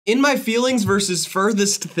In My Feelings versus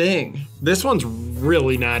Furthest Thing. This one's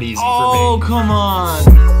really not easy for me. Oh, come on.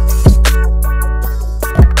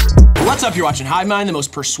 What's up? You're watching HIVEMIND, the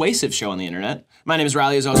most persuasive show on the internet. My name is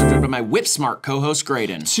Riley, as always, joined by my whip-smart co-host,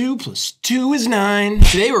 Graydon. 2 + 2 is 9.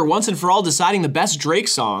 Today, we're once and for all deciding the best Drake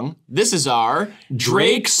song. This is our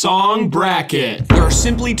Drake Song Bracket. There are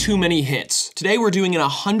simply too many hits. Today, we're doing an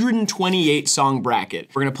 128 song bracket.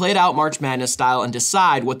 We're gonna play it out March Madness style and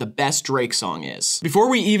decide what the best Drake song is. Before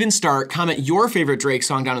we even start, comment your favorite Drake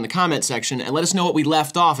song down in the comment section and let us know what we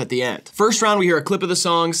left off at the end. First round, we hear a clip of the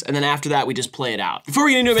songs, and then after that, we just play it out. Before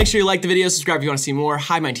we get into it, make sure you like the video, subscribe if you wanna see more,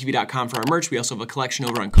 HIVEMINDTV.com for our merch. We also have a collection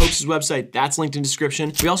over on Coach's website, that's linked in the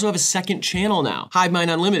description. We also have a second channel now, HIVEMIND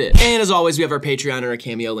Unlimited. And as always, we have our Patreon and our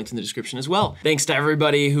Cameo linked in the description as well. Thanks to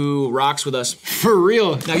everybody who rocks with us, for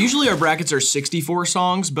real. Now, usually our brackets are 64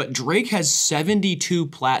 songs, but Drake has 72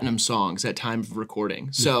 platinum songs at time of recording.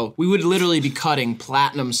 So we would literally be cutting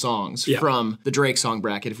platinum songs from the Drake song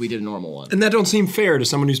bracket if we did a normal one. And that don't seem fair to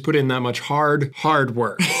someone who's put in that much hard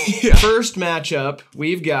work. First matchup,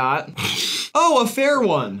 we've got, oh, a fair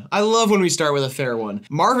one. I love when we start with a fair one.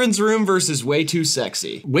 Marvin's Room versus Way Too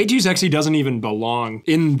Sexy. Way Too Sexy doesn't even belong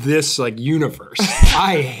in this like universe.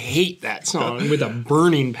 I hate that song with a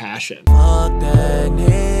burning passion. Fuck that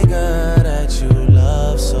nigga that you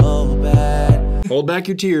love so bad. Hold back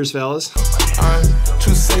your tears, fellas. I'm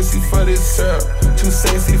too sexy for this girl, too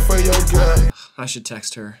sexy for your girl. I should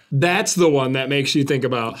text her. That's the one that makes you think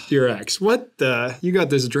about your ex. What the? You got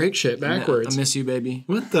this Drake shit backwards. I miss you, baby.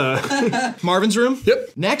 What the? Marvin's Room?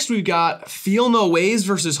 Yep. Next we've got Feel No Ways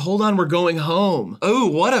versus Hold On We're Going Home. Oh,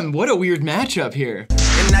 what a weird matchup here.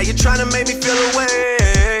 And now you're trying to make me feel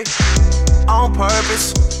away on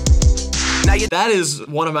purpose. Now you That is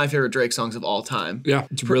one of my favorite Drake songs of all time. Yeah,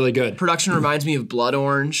 it's really good. Production reminds me of Blood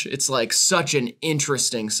Orange. It's like such an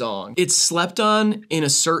interesting song. It's slept on in a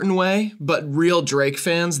certain way, but real Drake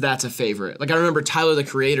fans, that's a favorite. Like I remember Tyler, the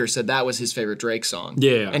Creator, said that was his favorite Drake song.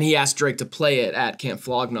 Yeah. And he asked Drake to play it at Camp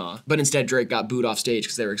Flog Gnaw, but instead Drake got booed off stage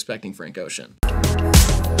because they were expecting Frank Ocean.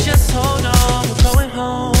 just hold on, we're going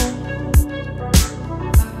home.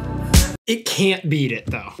 It can't beat it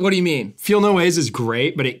though. What do you mean? Feel No Ways is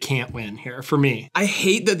great, but it can't win here for me. I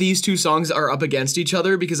hate that these two songs are up against each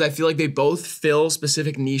other because I feel like they both fill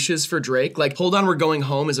specific niches for Drake. Like Hold On We're Going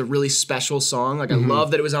Home is a really special song. Like I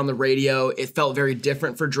love that it was on the radio. It felt very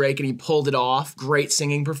different for Drake and he pulled it off. Great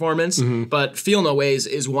singing performance. But Feel No Ways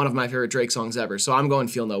is one of my favorite Drake songs ever. So I'm going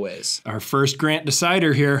Feel No Ways. Our first Grant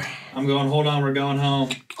decider here. I'm going, hold on, we're going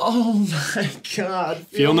home. Oh my God.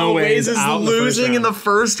 Feel No Ways is out in the first losing round. in the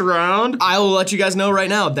first round. I will let you guys know right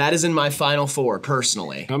now, that is in my final four,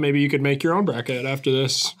 personally. Well, maybe you could make your own bracket after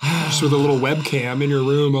this. Just with a little webcam in your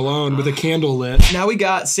room alone with a candle lit. Now we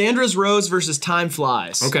got Sandra's Rose versus Time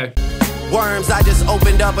Flies. Okay. Worms, I just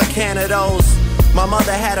opened up a can of those. My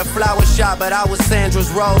mother had a flower shop, but I was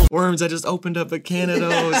Sandra's Rose. Worms, I just opened up a can of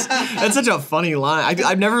those. That's such a funny line.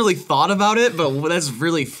 I've never really thought about it, but that's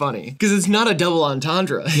really funny. Because it's not a double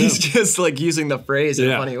entendre. He's just like using the phrase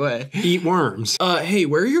in a funny way. Eat worms. Hey,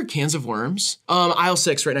 where are your cans of worms? Aisle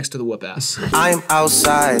 6, right next to the whoop ass. I'm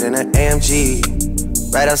outside in an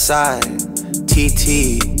AMG, right outside,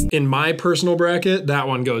 TT. In my personal bracket, that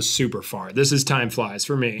one goes super far. This is Time Flies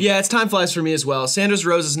for me. Yeah, it's Time Flies for me as well. Sandra's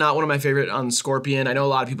Rose is not one of my favorite on Scorpion. I know a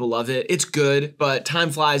lot of people love it. It's good, but Time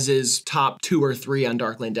Flies is top 2 or 3 on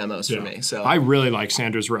Dark Lane demos for me. So I really like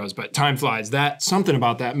Sandra's Rose, but Time Flies, that something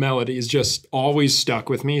about that melody is just always stuck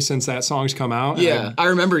with me since that song's come out. Yeah, I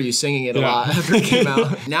remember you singing it a lot after it came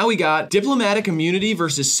out. Now we got Diplomatic Immunity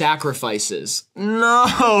versus Sacrifices. No.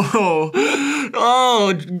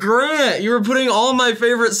 Oh, Grant, you were putting all my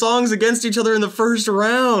favorite songs against each other in the first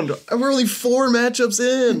round. We're only 4 matchups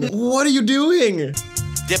in. What are you doing?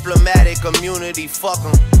 Diplomatic immunity, fuck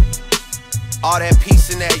 'em. All that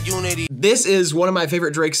peace and that unity. This is one of my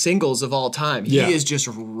favorite Drake singles of all time. He Yeah. is just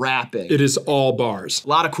rapping. It is all bars. A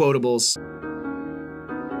lot of quotables.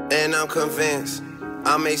 And I'm convinced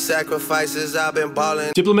I make sacrifices, I've been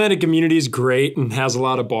ballin'. Diplomatic Immunity is great and has a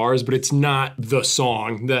lot of bars, but it's not the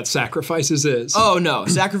song that Sacrifices is. Oh no,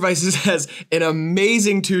 Sacrifices has an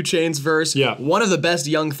amazing 2 Chainz verse. Yeah. One of the best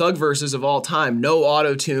Young Thug verses of all time. No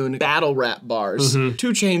auto-tune, battle rap bars. 2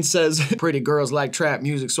 Chainz says, pretty girls like trap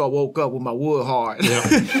music, so I woke up with my wood heart.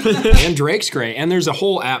 And Drake's great. And there's a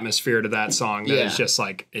whole atmosphere to that song that is just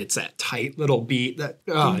like, it's that tight little beat that,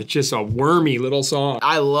 it's just a wormy little song.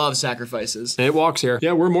 I love Sacrifices. And it walks here. care.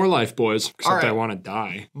 Yeah, we're More Life boys, except right. I want to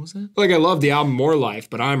die. What was that? Like, I love the album More Life,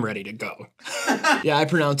 but I'm ready to go. Yeah, I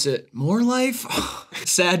pronounce it More Life.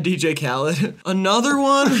 Sad DJ Khaled. Another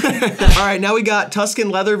one? All right, now we got Tuscan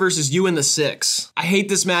Leather versus You and the Six. I hate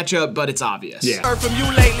this matchup, but it's obvious. Yeah. Heard from you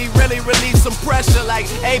lately, really relieve some pressure. Like,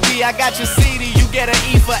 AB, I got your CD, you get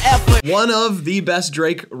an E for effort. One of the best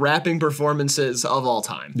Drake rapping performances of all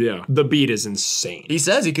time. Yeah. The beat is insane. He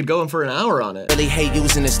says he could go in for an hour on it. Really hate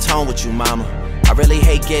using this tone with you, mama. I really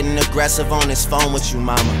hate getting aggressive on this phone with you,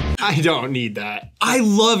 mama. I don't need that. I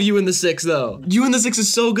love You and the Six though. You and the Six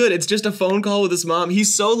is so good. It's just a phone call with his mom.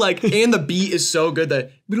 He's so like, and the beat is so good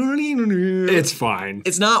that It's fine.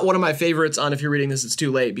 it's not one of my favorites on If You're Reading This, It's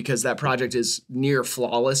Too Late because that project is near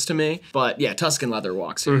flawless to me. But yeah, Tuscan Leather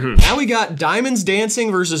walks here. Now we got Diamonds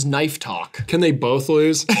Dancing versus Knife Talk. Can they both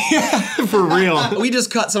lose? For real. We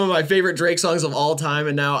just cut some of my favorite Drake songs of all time,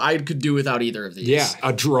 and now I could do without either of these. Yeah,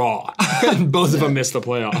 a draw. Both of them missed the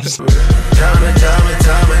playoffs. Diamond, diamond,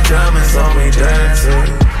 diamond, diamonds on me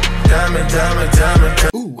dancing. Diamond, diamond, diamond.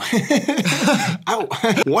 Ooh. Ow.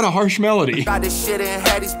 What a harsh melody. Got this shit and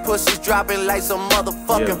had these pussies dropping like some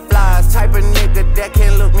motherfucking flies. Type of nigga that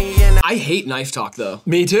can't look me in the I hate Knife Talk though.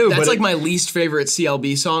 Me too. That's but like my least favorite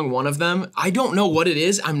CLB song, one of them. I don't know what it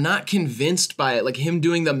is. I'm not convinced by it. Like him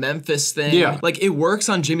doing the Memphis thing. Yeah. Like it works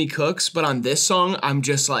on Jimmy Cooks, but on this song, I'm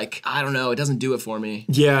just like, I don't know. It doesn't do it for me.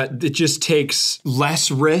 Yeah, it just takes less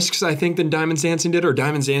risks, I think, than Diamonds Dancing did, or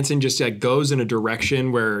Diamonds Dancing just like goes in a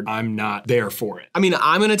direction where I'm not there for it. I mean,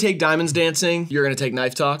 I'm gonna take Diamonds Dancing. You're gonna take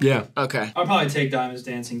Knife Talk? Yeah. Okay. I'll probably take Diamonds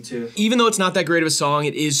Dancing too. Even though it's not that great of a song,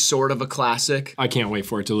 it is sort of a classic. I can't wait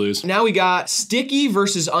for it to lose. Now we got Sticky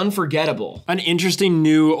versus Unforgettable. An interesting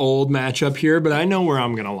new old matchup here, but I know where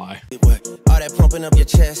I'm gonna lie. what? All that pumping up your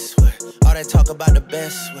chest, what? All that talk about the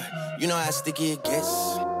best, what? You know how sticky it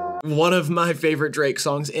gets. One of my favorite Drake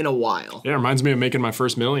songs in a while. Yeah, it reminds me of making my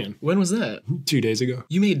first million When was that? 2 days ago.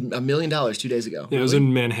 You made $1 million 2 days ago. Yeah, I was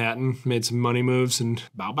in Manhattan, made some money moves, and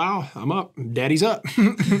bow bow, I'm up. Daddy's up.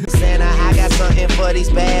 Santa, I got something for these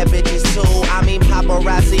bad bitches too. I mean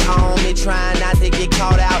paparazzi on me, trying not to get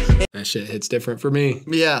caught out. That shit hits different for me.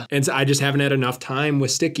 Yeah. And so I just haven't had enough time with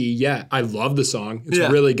Sticky yet. I love the song. It's Yeah.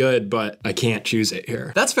 really good, but I can't choose it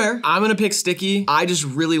here. That's fair. I'm gonna pick Sticky. I just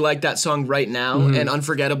really like that song right now, and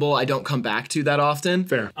Unforgettable, I don't come back to that often.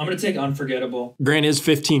 Fair. I'm gonna take Unforgettable. Grant is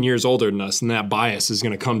 15 years older than us, and that bias is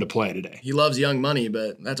going to come to play today. He loves Young Money,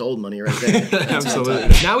 but that's old money right there. That's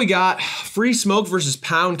Absolutely. Now we got Free Smoke versus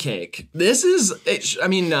Pound Cake. This is,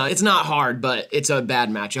 it's not hard, but it's a bad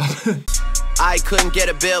matchup. I couldn't get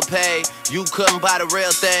a bill paid. You couldn't buy the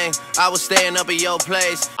real thing. I was staying up at your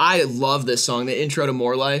place. I love this song, the intro to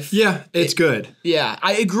More Life. Yeah, it's good. Yeah,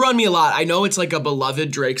 it grew on me a lot. I know it's like a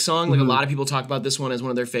beloved Drake song. Like a lot of people talk about this one as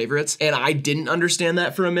one of their favorites. And I didn't understand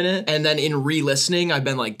that for a minute. And then in re-listening, I've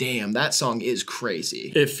been like, damn, that song is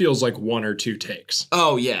crazy. It feels like 1 or 2 takes.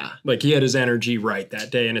 Oh, yeah. Like he had his energy right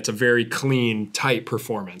that day, and it's a very clean, tight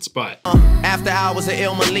performance. But After hours at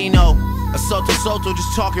Il Molino. A Soto,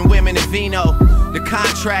 just talking women and vino. The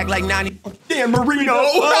contract like 90. Dan Marino!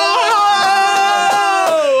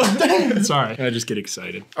 Sorry, I just get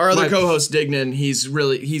excited. Our other co-host, Dignan,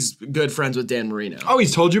 he's good friends with Dan Marino. Oh,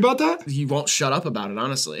 he's told you about that? He won't shut up about it,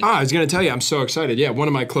 honestly. Ah, I was gonna tell you, I'm so excited. Yeah, one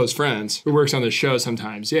of my close friends who works on the show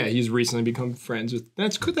sometimes. Yeah, he's recently become friends with.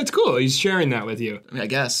 That's cool. He's sharing that with you. I mean, I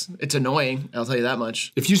guess. It's annoying, I'll tell you that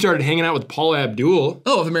much. If you started hanging out with Paula Abdul,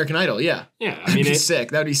 Oh, of American Idol, yeah. yeah, I That'd mean, be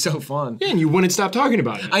sick. That'd be so fun. yeah, and you wouldn't stop talking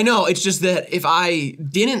about it. I know, it's just that if I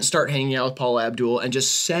didn't start hanging out with Paula Abdul and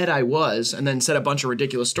just said I was, and then said a bunch of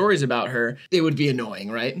ridiculous stories about her, it would be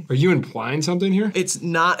annoying, right? Are you implying something here? It's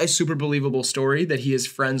not a super believable story that he is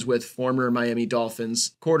friends with former Miami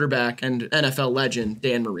Dolphins quarterback and NFL legend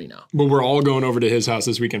Dan Marino. But we're all going over to his house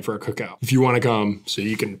this weekend for a cookout. If you want to come, so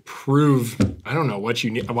you can prove, I don't know what you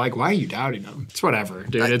need. Like, why are you doubting him? It's whatever,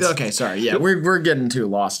 dude. Okay, sorry. Yeah, we're getting too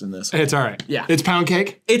lost in this. It's all right. Yeah. It's pound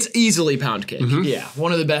cake. It's easily Pound Cake. Yeah,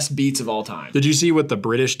 one of the best beats of all time. Did you see what the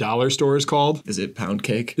British dollar store is called? Is it Pound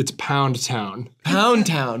Cake? It's Pound Town. Pound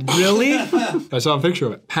Town. Really? I saw a picture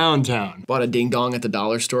of it. Pound Town. Bought a ding dong at the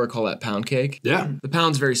dollar store, call that Pound Cake. Yeah. The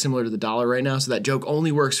pound's very similar to the dollar right now, so that joke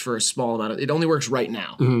only works for a small amount of, it only works right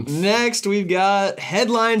now. Next, we've got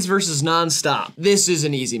Headlines versus Nonstop. This is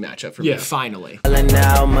an easy matchup for me, Yeah. finally.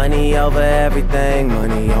 Now money over everything,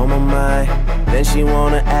 money on my mind. Then she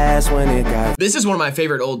wanna ask when it got. This is one of my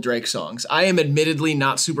favorite old Drake songs. I am admittedly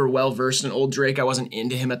not super well versed in old Drake. I wasn't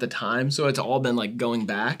into him at the time, so it's all been like going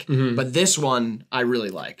back. But this one, I really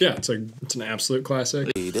like. Yeah, it's an absolute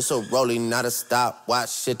classic. This a rolling, not a stop.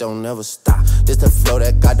 Watch shit don't never stop. This the flow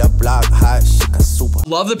that got the block hot, shit got super.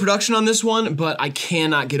 Love the production on this one, but I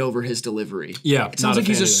cannot get over his delivery. Yeah, It sounds like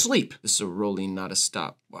he's asleep. This is a rolling, not a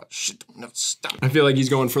stop. Wow, shit, no, stop. I feel like he's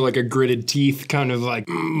going for like a gritted teeth kind of like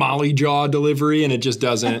molly jaw delivery, and it just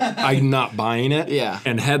doesn't. I'm not buying it. Yeah.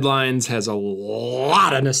 And Headlines has a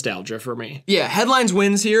lot of nostalgia for me. Yeah, Headlines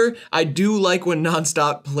wins here. I do like when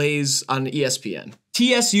Nonstop plays on ESPN.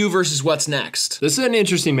 TSU versus What's Next. This is an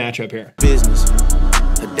interesting matchup here. Business.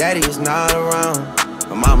 Her daddy is not around.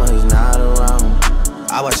 Her mama is not around.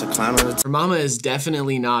 I watch her climb on the Her mama is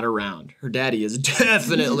definitely not around. Her daddy is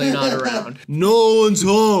definitely not around. No one's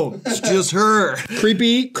home. It's just her.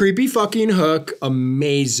 Creepy fucking hook.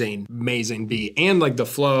 Amazing beat. And like the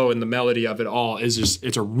flow and the melody of it all is just,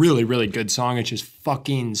 it's a really, really good song. It's just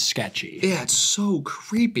fucking sketchy. Yeah, it's so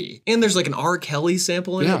creepy. And there's like an R. Kelly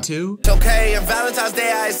sample in it too. It's okay, and Valentine's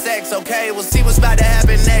Day I had sex, okay? We'll see what's about to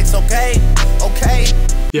happen next, okay? Okay.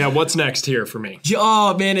 Yeah, What's Next here for me?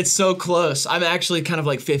 Oh man, it's so close. I'm actually kind of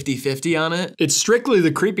like 50-50 on it. It's strictly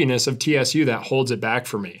the creepiness of TSU that holds it back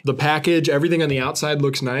for me. The package, everything on the outside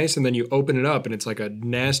looks nice, and then you open it up and it's like a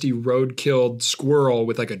nasty road-killed squirrel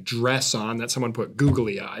with like a dress on that someone put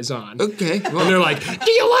googly eyes on. Okay. And they're like,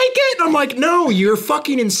 do you like it? And I'm like, no, you're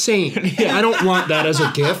fucking insane. I don't want that as a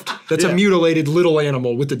gift. That's a mutilated little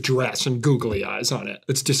animal with a dress and googly eyes on it.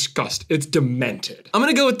 It's disgusting. It's demented. I'm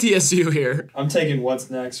gonna go with TSU here. I'm taking What's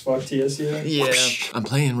Next. Fuck TSU. Yeah. I'm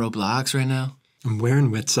playing Roblox right now. I'm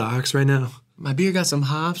wearing wet socks right now. My beer got some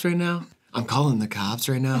hops right now. I'm calling the cops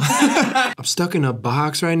right now. I'm stuck in a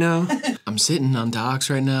box right now. I'm sitting on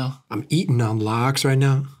docks right now. I'm eating on locks right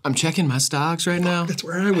now. I'm checking my stocks right now. That's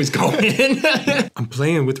where I was going. I'm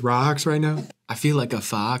playing with rocks right now. I feel like a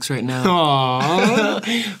fox right now.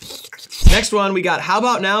 Aww. Next one, we got How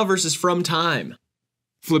About Now versus From Time.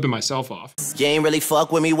 Flipping myself off. You ain't really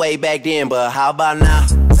fuck with me way back then, but how about now?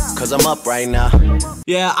 Cause I'm up right now.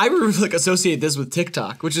 Yeah, I like associate this with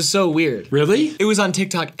TikTok, which is so weird. Really? It was on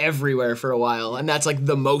TikTok everywhere for a while, and that's like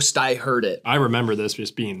the most I heard it. I remember this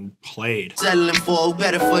just being played. Settling for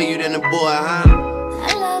better for you than a boy, huh?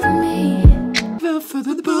 I love me. For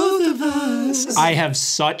the both of us. I have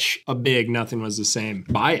such a big nothing was the same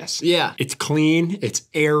bias. Yeah. It's clean, it's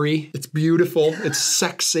airy, it's beautiful, it's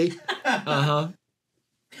sexy. Uh-huh.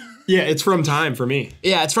 Yeah, it's From Time for me.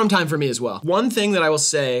 Yeah, it's From Time for me as well. One thing that I will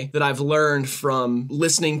say that I've learned from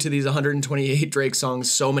listening to these 128 Drake songs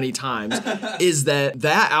so many times is that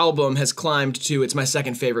album has climbed to, it's my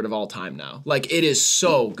second favorite of all time now. Like, it is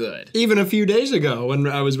so good. Even a few days ago when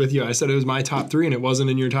I was with you, I said it was my top 3 and it wasn't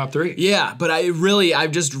in your top 3. Yeah, but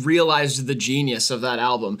I've just realized the genius of that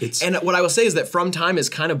album. And what I will say is that From Time is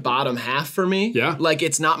kind of bottom half for me. Yeah. Like,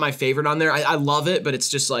 it's not my favorite on there. I love it, but it's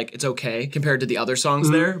just like, it's okay compared to the other songs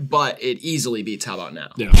there. But it easily beats How About Now.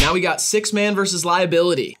 Yeah. Now we got 6 Man versus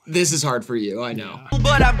Liability. This is hard for you, I know.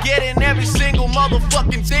 But I'm getting every single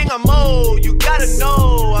motherfucking thing I'm owed. You gotta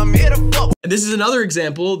know I'm here to fuck. This is another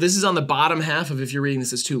example. This is on the bottom half of If You're Reading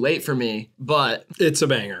This Is Too Late for me, but it's a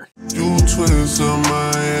banger. You twist of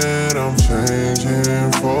my head, I'm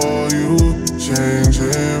changing for you,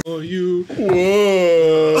 changing for you.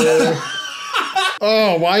 Whoa.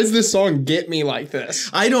 Oh, why does this song get me like this?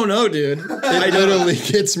 I don't know, dude. It literally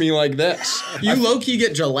gets me like this. You low-key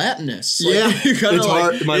get gelatinous. Yeah, Like, it's like,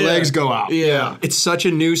 hard. My legs go out. Yeah. It's such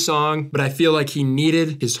a new song, but I feel like he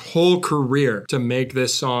needed his whole career to make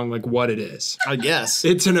this song like what it is. I guess.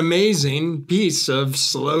 It's an amazing piece of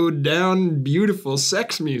slowed down, beautiful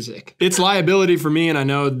sex music. It's Liability for me, and I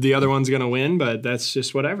know the other one's gonna win, but that's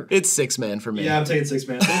just whatever. It's 6 Man for me. Yeah, I'm taking 6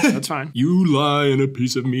 Man. That's fine. You lie and a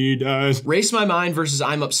piece of me dies. Race My Mind versus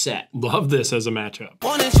I'm Upset. Love this as a matchup.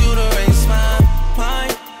 Wanted you to raise my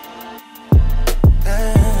mind.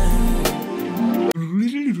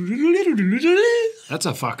 That's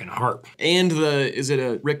a fucking harp. And is it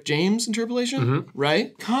a Rick James interpolation?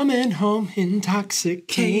 Right? Coming home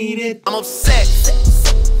intoxicated. I'm upset.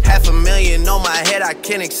 $500,000 on my head, I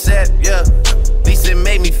can't accept, yeah. At least it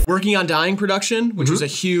made me. Working on Dying production, which was a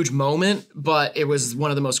huge moment, but it was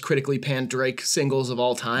one of the most critically panned Drake singles of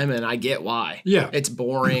all time, and I get why. Yeah. It's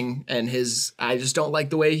boring, and I just don't like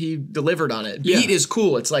the way he delivered on it. Yeah. Beat is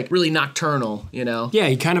cool. It's like really nocturnal, you know? Yeah,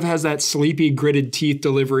 he kind of has that sleepy, gritted teeth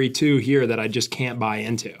delivery too here that I just can't buy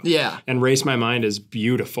into. Yeah. And Race My Mind is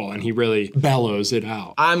beautiful, and he really bellows it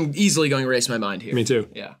out. I'm easily going to Race My Mind here. Me too.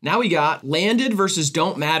 Yeah. Now we got Landed versus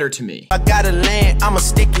Don't Matter to Me. I gotta land, I'ma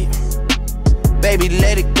stick it. Baby,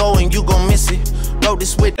 let it go and you gon' miss it. Wrote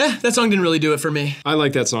this with. That song didn't really do it for me. I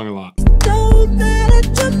like that song a lot. Don't matter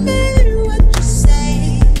to me what you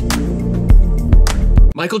say.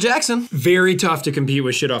 Michael Jackson. Very tough to compete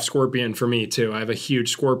with Shit Off Scorpion for me too. I have a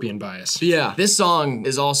huge Scorpion bias. Yeah. This song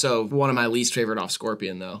is also one of my least favorite off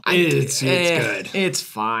Scorpion though. It's good. It's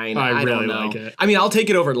fine. I don't really know. like it. I mean, I'll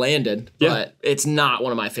take it over Landon, Yeah. but it's not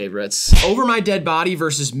one of my favorites. Over My Dead Body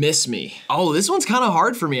versus Miss Me. Oh, this one's kind of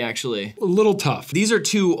hard for me actually. A little tough. These are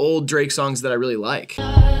two old Drake songs that I really like.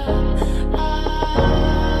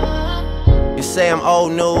 You say I'm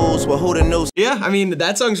old news, well who the news? Yeah, I mean,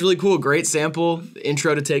 that song's really cool. Great sample,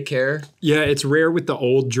 intro to Take Care. Yeah, it's rare with the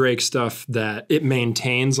old Drake stuff that it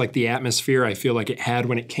maintains like the atmosphere I feel like it had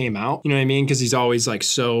when it came out. You know what I mean? Because he's always like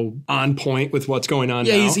so on point with what's going on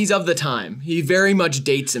now. Yeah, he's of the time. He very much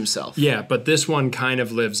dates himself. Yeah, but this one kind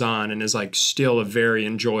of lives on and is like still a very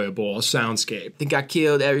enjoyable soundscape. Think I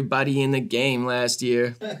killed everybody in the game last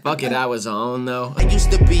year. Fuck it, I was on though. I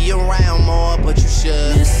used to be around more, but you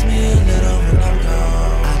should miss me a little when I'm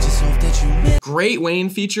gone. I just hope that you miss. Great Wayne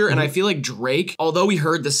feature, and I feel like Drake, although we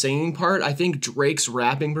heard the singing part, I think Drake's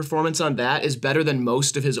rapping performance on that is better than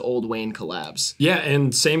most of his old Wayne collabs. Yeah,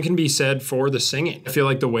 and same can be said for the singing. I feel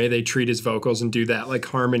like the way they treat his vocals and do that like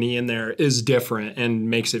harmony in there is different and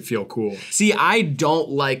makes it feel cool. See, I don't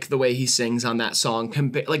like the way he sings on that song.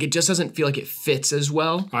 Like, it just doesn't feel like it fits as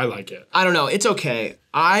well. I like it. I don't know, it's okay.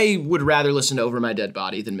 I would rather listen to Over My Dead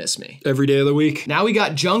Body than Miss Me. Every day of the week. Now we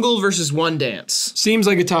got Jungle versus One Dance. Seems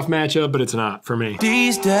like a tough matchup, but it's not for me.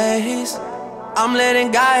 These days, I'm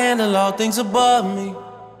letting God handle all things above me.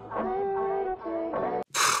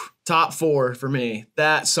 Top 4 for me.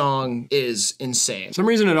 That song is insane. For some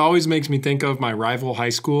reason, it always makes me think of my rival high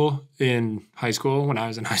school when I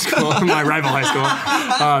was in high school, my rival high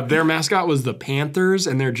school. Their mascot was the Panthers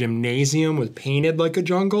and their gymnasium was painted like a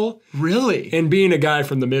jungle. Really? And being a guy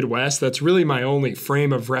from the Midwest, that's really my only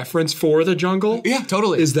frame of reference for the jungle. Yeah,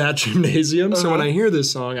 totally. Is that gymnasium. So when I hear this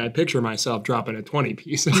song, I picture myself dropping a 20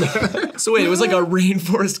 piece in there. So wait, it was like a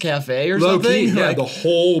rainforest cafe or something? Low-key, yeah, Like- the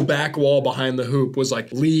whole back wall behind the hoop was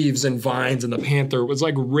like leaves and vines and the panther was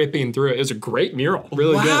like ripping through it. It was a great mural,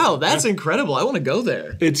 really good. Wow, that's incredible. I want to go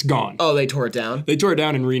there. It's gone. Oh, they tore it down? They tore it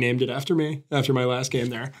down and renamed it after me, after my last game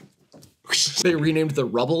there. They renamed the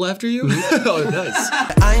rubble after you? Oh, nice.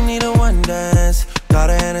 I need a one dance, got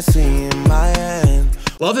a Hennessy in my hand.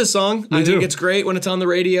 Love this song. I think too. it's great when it's on the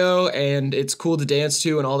radio and it's cool to dance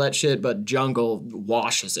to and all that shit, but Jungle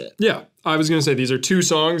washes it. Yeah, I was gonna say these are two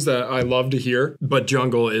songs that I love to hear, but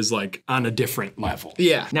Jungle is like on a different level.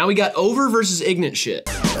 Yeah. Now we got Over versus Ignorant Shit.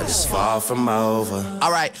 But it's far from over.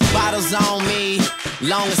 All right, bottles on me,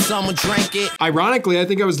 long as someone drink it. Ironically, I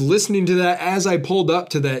think I was listening to that as I pulled up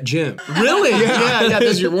to that gym. Really? Yeah,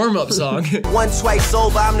 this is your warm-up song. One twice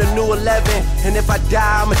over, I'm the new 11. And if I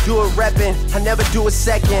die, I'ma do it reppin'. I never do a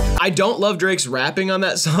second. I don't love Drake's rapping on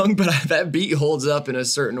that song, but that beat holds up in a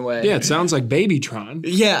certain way. Yeah, it sounds like Babytron.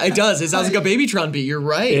 Yeah, it does. It sounds like a Babytron beat. You're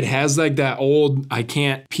right. It has like that old, I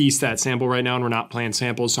can't piece that sample right now and we're not playing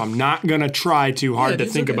samples, so I'm not gonna try too hard to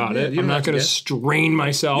it's think okay. about Yeah, it. you I'm don't have not to gonna guess. strain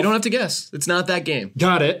myself. You don't have to guess. It's not that game.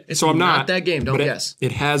 Got it. So I'm not that game. Don't but guess.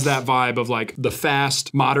 It has that vibe of like the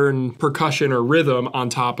fast modern percussion or rhythm on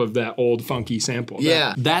top of that old funky sample.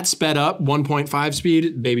 Yeah. That sped up 1.5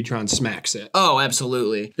 speed, Babytron smacks it. Oh,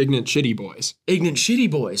 absolutely. Ignorant Shitty Boys. Ignorant Shitty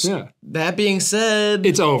Boys. Yeah. That being said,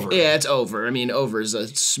 It's over. Yeah, it's over. I mean, Over is a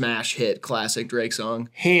smash hit classic Drake song.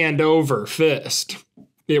 Hand over fist.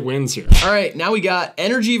 It wins here. All right, now we got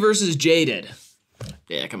Energy versus Jaded.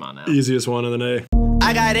 Yeah, come on now. Easiest one of the day.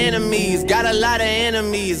 I got enemies, got a lot of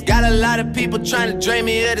enemies, got a lot of people trying to drain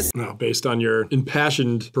me of this. Well, based on your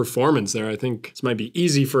impassioned performance there, I think this might be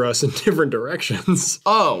easy for us in different directions.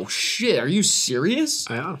 Oh, shit. Are you serious?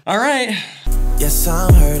 Yeah. All right. Yes,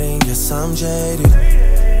 I'm hurting, yes, I'm jaded.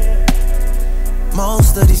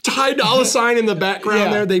 Most of these Ty Dolla $ign in the background Yeah.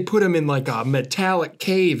 there, they put him in like a metallic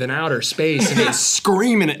cave in outer space and he's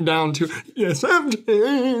screaming it down to, yes, I'm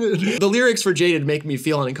jaded. The lyrics for Jaded make me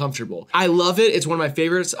feel uncomfortable. I love it. It's one of my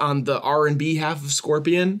favorites on the R&B half of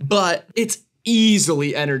Scorpion, but it's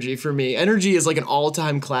easily Energy for me. Energy is like an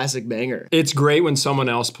all-time classic banger. It's great when someone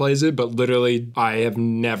else plays it, but literally I have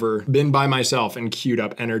never been by myself and queued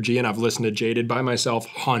up Energy, and I've listened to Jaded by myself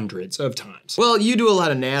hundreds of times. Well, you do a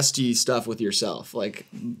lot of nasty stuff with yourself, like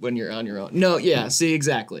when you're on your own. No, yeah, see,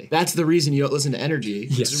 exactly. That's the reason you don't listen to Energy.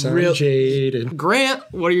 Yes, I'm jaded. Grant,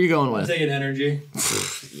 what are you going with? Taking energy.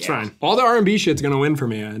 It's fine. All the R&B shit's gonna win for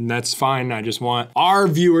me, and that's fine. I just want our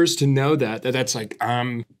viewers to know that's like,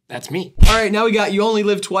 that's me. All right, now we got You Only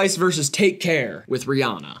Live Twice versus Take Care with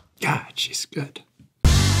Rihanna. God, she's good.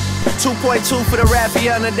 2.2 for the rap, he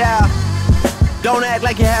on the dial. Don't act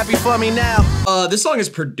like you're happy for me now. This song is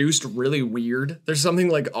produced really weird. There's something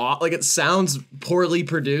like off, like it sounds poorly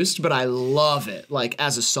produced, but I love it, like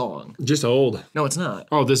as a song. Just old. No, it's not.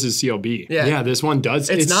 Oh, this is CLB. Yeah. Yeah, this one does.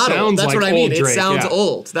 It's not old. That's like what I mean. Drake, it sounds yeah.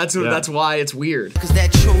 old. That's why it's weird. Cause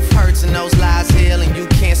that truth hurts and those lies heal, and you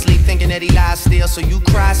can't sleep thinking that he lies still, so you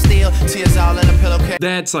cry still, tears all in a pillowcase.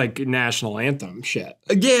 That's like national anthem shit.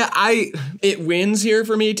 Yeah, it wins here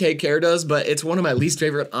for me. Take Care does, but it's one of my least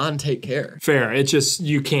favorite on Take Care. Fair. It's just,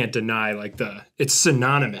 you can't deny like it's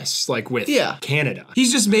synonymous like with Canada.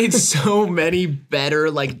 He's just made so many better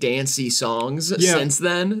like dancey songs since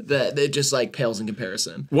then that it just like pales in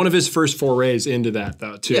comparison. One of his first forays into that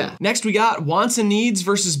though too. Yeah. Next we got Wants and Needs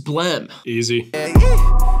versus Blem. Easy.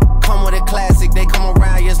 Come with a classic, they come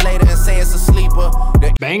around years later and say it's a sleeper.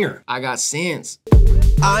 Banger. I got Sins.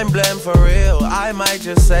 I'm Blem for real, I might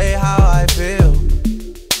just say how I feel.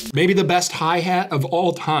 Maybe the best hi-hat of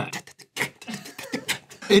all time.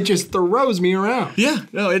 It just throws me around. Yeah,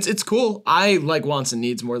 no, it's cool. I like Wants and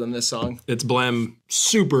Needs more than this song. It's Blem,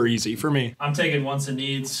 super easy for me. I'm taking Wants and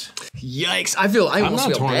Needs. Yikes! I almost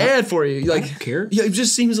feel torn bad for you. Like, I don't care. Yeah, it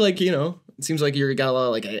just seems like, you know, it seems like you got a lot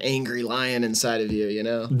of like an angry lion inside of you, you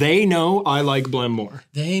know. They know I like Blem more.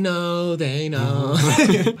 They know.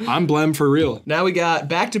 I'm Blem for real. Now we got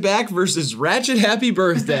Back to Back versus Ratchet Happy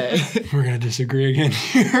Birthday. We're gonna disagree again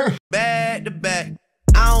here. Back to back,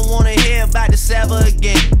 I don't wanna hear about the sever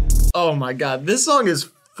again. Oh my god, this song is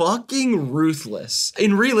fucking ruthless.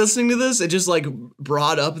 In re-listening to this, it just like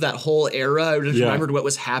brought up that whole era. I just remembered what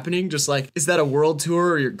was happening. Just like, is that a world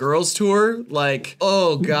tour or your girls tour? Like,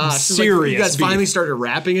 oh gosh. Serious. Like, you guys finally started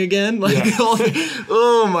rapping again? Like,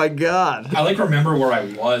 oh my god. I like remember where I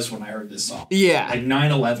was when I heard this song. Yeah. Like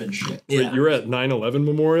 9/11 shit. Yeah. Wait, you were at 9/11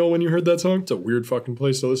 Memorial when you heard that song? It's a weird fucking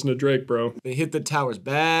place to listen to Drake, bro. They hit the towers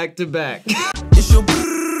back to back.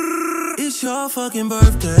 It's your fucking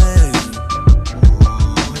birthday.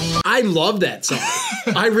 I love that song.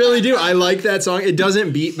 I really do. I like that song. It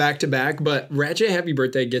doesn't beat back to back, but Ratchet Happy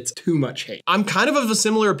Birthday gets too much hate. I'm kind of a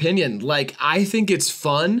similar opinion. Like, I think it's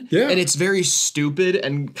fun and it's very stupid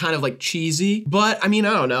and kind of like cheesy, but I mean,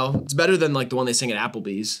 I don't know. It's better than like the one they sing at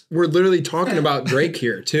Applebee's. We're literally talking about Drake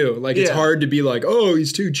here too. Like, it's hard to be like, oh,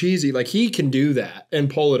 he's too cheesy. Like, he can do that and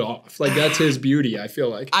pull it off. Like, that's his beauty, I feel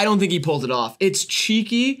like. I don't think he pulled it off. It's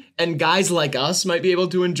cheeky and guys like us might be able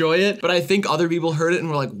to enjoy it, but I think other people heard it and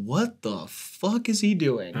were like, what the fuck is he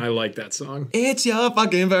doing? I like that song. It's your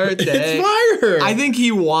fucking birthday. It's fire. I think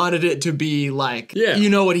he wanted it to be like, you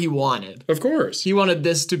know what he wanted. Of course. He wanted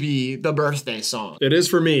this to be the birthday song. It is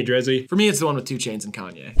for me, Drizzy. For me, it's the one with 2 Chainz and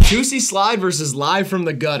Kanye. Juicy Slide versus Live from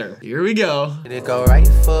the Gutter. Here we go. It go right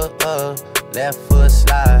foot up, left foot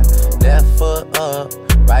slide, left foot up,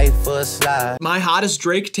 right foot slide. My hottest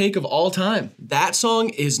Drake take of all time. That song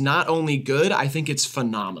is not only good, I think it's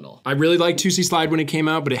phenomenal. I really liked 2C Slide when it came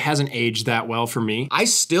out, but it hasn't aged that well for me. I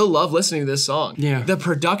still love listening to this song. Yeah. The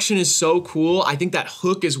production is so cool. I think that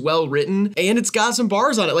hook is well written and it's got some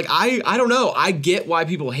bars on it. Like, I don't know. I get why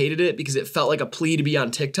people hated it because it felt like a plea to be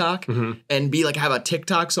on TikTok and be like, have a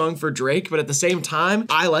TikTok song for Drake. But at the same time,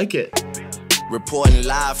 I like it. Reporting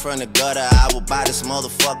live from the gutter, I will buy this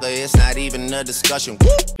motherfucker, it's not even a discussion. Woo!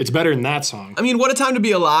 It's better than that song. I mean, What a Time to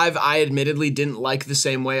Be Alive, I admittedly didn't like the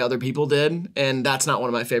same way other people did, and that's not one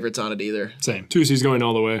of my favorites on it either. Same. 2C's going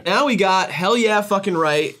all the way. Now we got Hell Yeah Fucking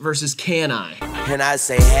Right versus Can I? And I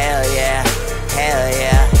say hell yeah, hell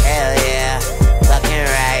yeah, hell yeah, fucking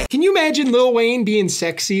right. Can you imagine Lil Wayne being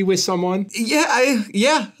sexy with someone?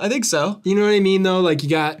 Yeah, I think so. You know what I mean though? Like, you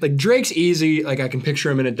got, like, Drake's easy, like I can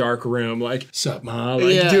picture him in a dark room, like, sup ma,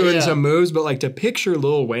 like doing some moves, but like to picture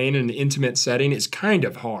Lil Wayne in an intimate setting is kind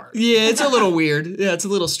of hard. Yeah, it's a little weird. Yeah, it's a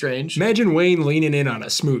little strange. Imagine Wayne leaning in on a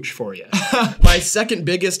smooch for you. My second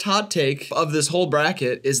biggest hot take of this whole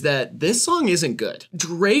bracket is that this song isn't good.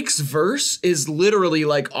 Drake's verse is literally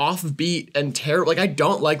like offbeat and terrible. Like, I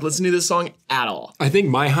don't like listening to this song at all. I think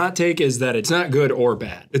my hot take is that it's not good or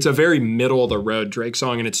bad. It's a very middle of the road Drake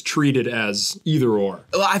song and it's treated as either or.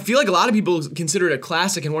 I feel like a lot of people consider it a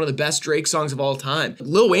classic and one of the best Drake songs of all time.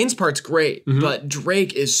 Lil Wayne's part's great, but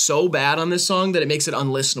Drake is so bad on this song that it makes it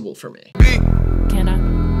unlistenable for me. Can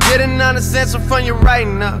I? Getting on a sense from you right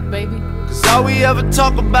now, Baby? cause all we ever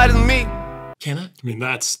talk about is me. Can I? I mean,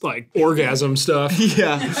 that's like orgasm stuff.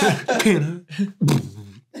 Yeah.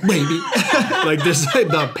 Baby. Like this,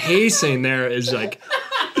 the pacing there is like,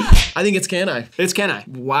 I think it's Can I. it's Can I.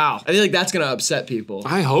 Wow. I feel like that's gonna upset people.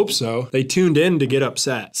 I hope so. They tuned in to get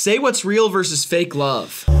upset. Say What's Real versus Fake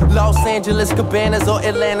Love. Los Angeles Cabanas or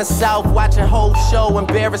Atlanta South, watching whole show,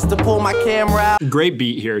 embarrassed to pull my camera out. Great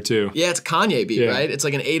beat here too. Yeah, it's a Kanye beat, Yeah. right? It's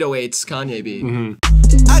like an 808s Kanye beat.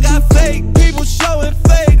 I got fake people showing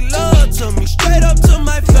fake love to me, straight up to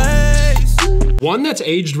my face. One that's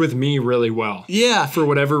aged with me really well. Yeah. For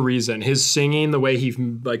whatever reason. His singing, the way he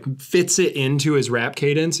like fits it into his rap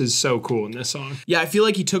cadence is so cool in this song. Yeah, I feel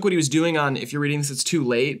like he took what he was doing on If You're Reading This, It's Too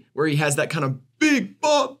Late, where he has that kind of big,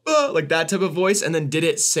 like that type of voice, and then did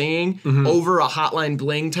it singing over a Hotline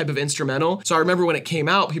Bling type of instrumental. So I remember when it came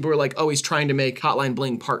out, people were like, oh, he's trying to make Hotline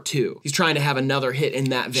Bling Part 2. He's trying to have another hit in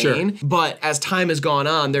that vein. Sure. But as time has gone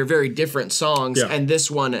on, they're very different songs, and this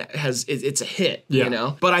one it's a hit, you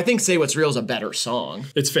know? But I think Say What's Real is a better song.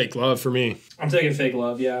 It's Fake Love for me. I'm taking Fake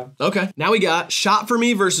Love, yeah. Okay. Now we got Shot For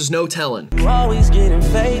Me versus No Tellin'. You're always getting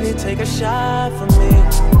faded, take a shot for me.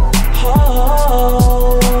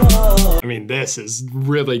 Oh. I mean, this is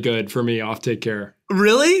really good for me off Take Care.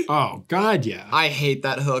 Really? Oh, God, yeah. I hate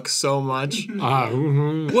that hook so much.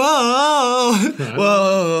 Whoa.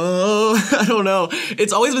 Whoa. I don't know.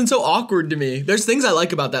 It's always been so awkward to me. There's things I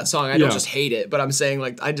like about that song. I don't just hate it, but I'm saying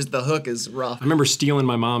like the hook is rough. I remember stealing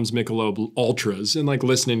my mom's Michelob Ultras and like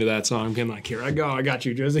listening to that song, being like, here I go, I got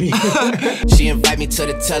you, Drizzy. She invite me to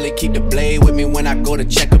the telly, keep the blade with me when I go to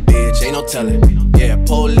check a bitch, ain't no telling. Yeah,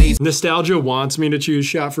 police. Nostalgia wants me to choose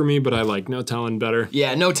Shot For Me, but I like No Tellin' better.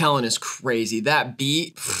 Yeah, No Tellin' is crazy. That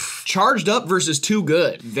beat, Charged Up versus Too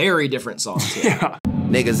Good. Very different songs here. Yeah.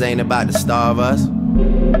 Niggas ain't about to starve us.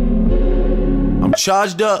 I'm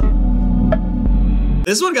charged up.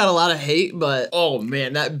 This one got a lot of hate, but oh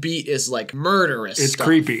man, that beat is like murderous. It's stuff.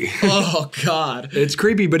 creepy. Oh God. It's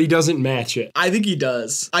creepy, but he doesn't match it. I think he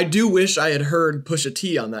does. I do wish I had heard Pusha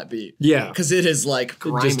T on that beat. Yeah. Because it is like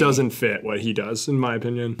grimy. It just doesn't fit what he does, in my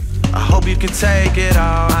opinion. I hope you can take it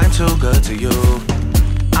all. I'm too good to you.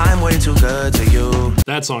 I'm way too good to you.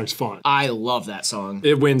 That song's fun. I love that song.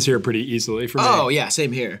 It wins here pretty easily for me. Oh yeah,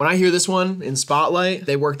 same here. When I hear this one in Spotlight,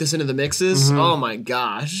 they work this into the mixes. Oh my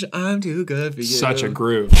gosh, I'm too good for you. Such a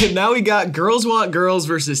groove. And now we got Girls Want Girls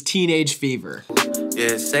versus Teenage Fever.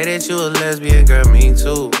 Yeah, say that you a lesbian, girl, me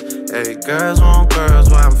too. Hey, girls want girls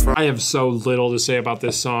where I'm from. I have so little to say about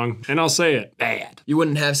this song, and I'll say it, bad. You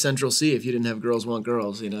wouldn't have Central C if you didn't have Girls Want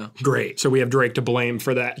Girls, you know? Great. So we have Drake to blame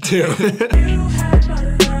for that too.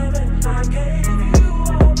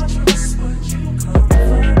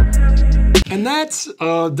 And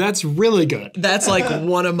that's really good. That's like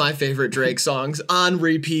one of my favorite Drake songs on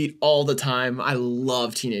repeat all the time. I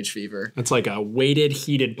love Teenage Fever. It's like a weighted,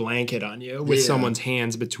 heated blanket on you with someone's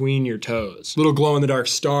hands between your toes. Little glow-in-the-dark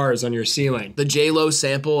stars on your ceiling. The J-Lo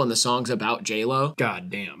sample and the song's about J-Lo. God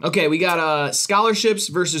damn. Okay, we got Scholarships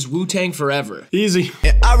versus Wu-Tang Forever. Easy.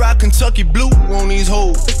 And I rock Kentucky blue on these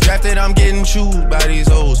hoes. Drafted, I'm getting chewed by these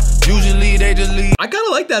hoes. Usually they just leave. I kind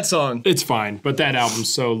of like that song. It's fine, but that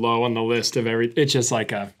album's so low on the list of everything. It's just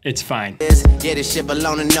like it's fine. Yeah, this shit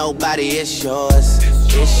belong to nobody. It's yours.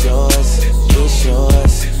 It's yours. It's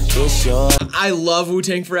yours. It's yours. I love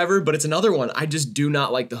Wu-Tang Forever, but it's another one. I just do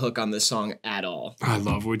not like the hook on this song at all. I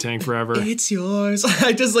love Wu-Tang Forever. It's yours.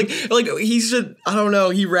 I just like he should, I don't know,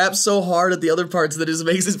 he raps so hard at the other parts that it just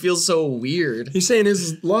makes it feel so weird. He's saying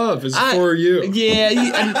his love is for you.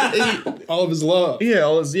 Yeah, all of his love. Yeah,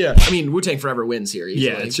 I mean, Wu-Tang Forever wins here easily.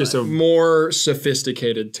 Yeah, it's just a more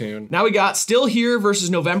sophisticated tune. Now we got Still Here versus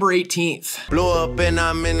November 18th. Blew up and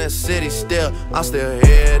I'm in the city still. I'm still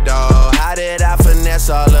here, dawg. How did I finesse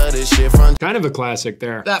all of this shit from? Kind of a classic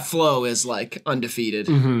there. That flow is like undefeated.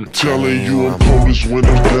 Telling you I'm coldest when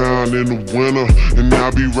I'm down in the winter, and I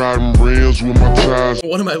be riding rims with my ties.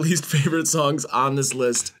 One of my least favorite songs on this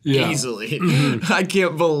list, easily. I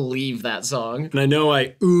can't believe that song. And I know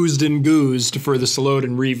I oozed and goozed for the slowed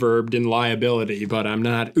and reverbed in Liability, but I'm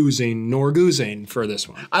not oozing nor goozing for this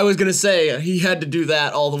one. I was gonna say, he had to do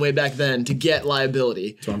that all the way back then to get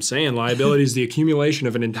Liability. So I'm saying Liability is the accumulation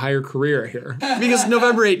of an entire career here. Because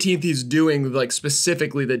November 18th, he's doing like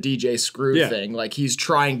specifically the DJ Screwed thing. Like he's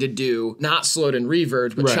trying to do not slowed and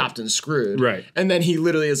reverbed, but chopped and screwed. Right. And then he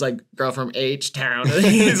literally is like, girl from H-Town. And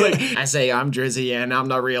he's like, I say I'm Drizzy and I'm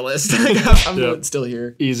the realist. I'm still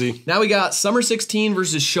here. Easy. Now we got Summer 16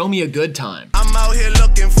 versus Show Me a Good Time. I'm out here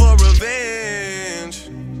looking for revenge.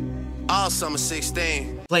 All summer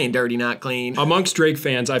 16. Playing Dirty Not Clean. Amongst Drake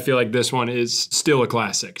fans, I feel like this one is still a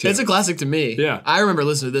classic, too. It's a classic to me. Yeah. I remember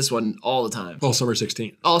listening to this one all the time. All Summer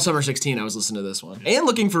 16. All Summer 16, I was listening to this one. And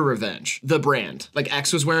Looking for Revenge, the brand. Like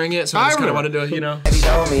X was wearing it, so I just kind of wanted to, you know.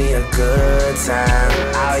 Show me a good time.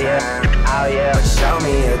 Oh yeah. Show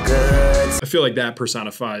me a good time. I feel like that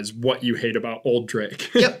personifies what you hate about old Drake.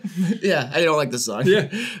 Yep. Yeah, I don't like this song. Yeah.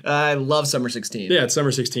 I love Summer 16. Yeah, it's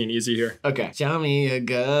Summer 16, easy here. Okay. Show me a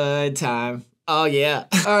good time. Oh, yeah.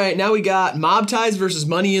 All right, now we got Mob Ties versus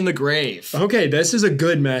Money in the Grave. Okay, this is a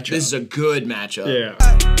good matchup. This is a good matchup. Yeah.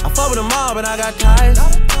 I fought with them all, but I got ties.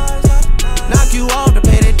 knock you off to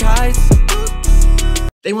pay the price.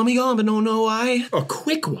 They want me gone, but don't know why. A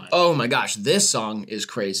quick one. Oh my gosh, this song is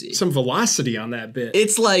crazy. Some velocity on that bit.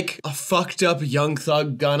 It's like a fucked up Young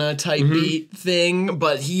Thug Gunna type beat thing,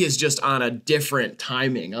 but he is just on a different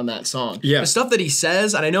timing on that song. Yeah. The stuff that he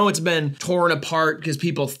says, and I know it's been torn apart because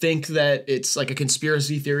people think that it's like a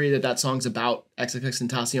conspiracy theory that song's about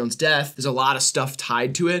XXXTentacion's death. There's a lot of stuff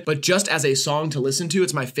tied to it, but just as a song to listen to,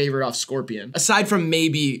 it's my favorite off Scorpion. Aside from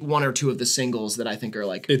maybe one or two of the singles that I think are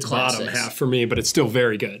like It's classics. bottom half for me, but it's still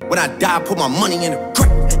very good. When I die, put my money in a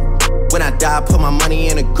grave. When I die, put my money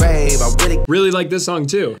in a grave. I Really like this song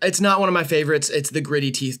too. It's not one of my favorites. It's the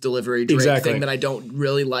gritty teeth delivery Drake thing that I don't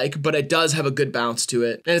really like, but it does have a good bounce to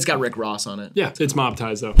it. And it's got Rick Ross on it. Yeah, it's mob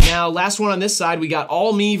ties though. Now, last one on this side, we got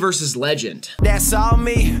All Me versus Legend. That's all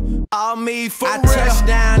me for real. I touched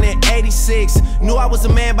down in 86. Knew I was a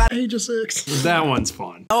man by Age of 6. That one's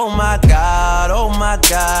fun. oh my God,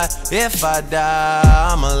 if I die,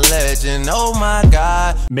 I'm a legend, oh my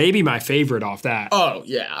God. Maybe my favorite off that. Oh,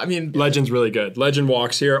 yeah. I mean, Legend's really good. Legend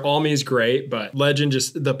walks here. All Me's great, but Legend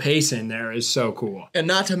just, the pace in there is so cool. and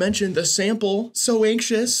not to mention the sample, So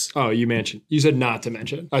Anxious. Oh, you said not to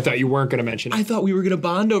mention. I thought you weren't going to mention it. I thought we were gonna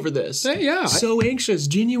bond over this. Yeah. So Anxious,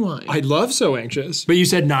 Genuine. I love So Anxious. But you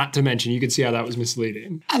said not to mention. You could see how that was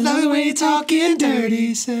misleading. I love the way you're talking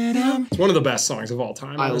dirty, said I'm. It's one of the best songs of all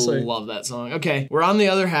time, I honestly. love that song. Okay, we're on the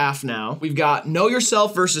other half now. We've got Know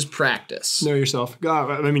Yourself versus Practice. Know Yourself.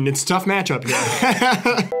 God, I mean, it's a tough matchup here.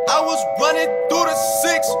 I was running through the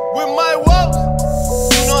 6 with my walk.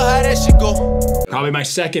 You know how that shit go. Probably my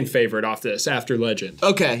second favorite off this after Legend.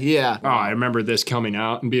 Okay, yeah. Oh, I remember this coming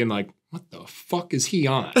out and being like, what the fuck is he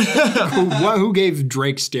on? who gave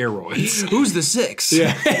Drake steroids? Who's the 6?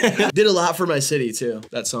 Yeah. Did a lot for my city too,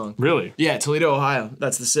 that song. Really? Yeah, Toledo, Ohio.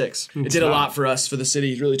 That's the 6. It did a lot for us, for the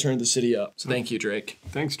city. It really turned the city up. So thank you, Drake.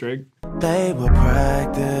 Thanks, Drake. They will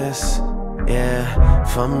practice, yeah,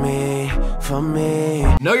 for me.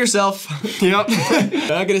 Know Yourself. Yep.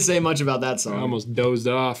 Not gonna say much about that song. I almost dozed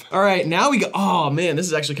off. All right, now we got, oh man, this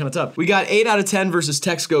is actually kind of tough. We got 8 out of 10 versus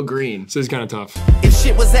Text Go Green. This is kind of tough. If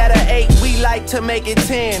shit was at an 8, we like to make it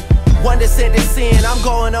 10. One that said it's sin, I'm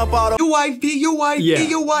going up all the Your wifey, Yeah.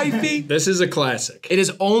 your wifey. This is a classic. It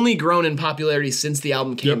has only grown in popularity since the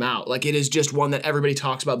album came out. Like, it is just one that everybody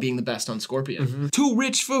talks about being the best on Scorpion. Too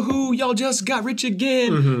rich for who? Y'all just got rich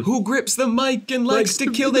again. Who grips the mic and likes to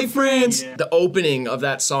kill their friends? The opening of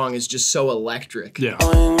that song is just so electric. Yeah.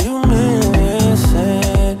 When you miss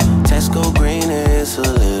it, Tesco Green is a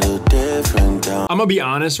little different though. I'm gonna be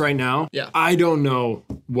honest right now. Yeah. I don't know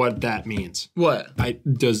what that means. What?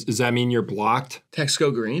 Does that mean you're blocked? Text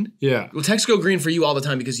Go Green? Yeah. Well, text Go Green for you all the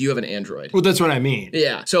time because you have an Android. Well, that's what I mean.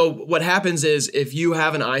 Yeah. So what happens is if you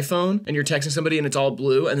have an iPhone and you're texting somebody and it's all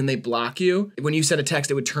blue and then they block you, when you send a text,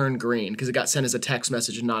 it would turn green because it got sent as a text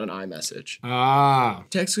message and not an iMessage. Ah.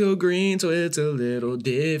 Text Go Green, so it's a little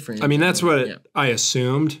different. I mean, that's what Yeah. I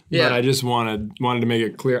assumed, Yeah. but I just wanted to make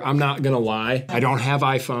it clear. I'm not gonna lie. I don't have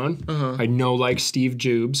iPhone. I know like Steve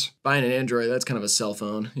Jobs. Buying an Android, that's kind of a cell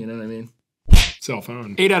phone. You know what I mean? Cell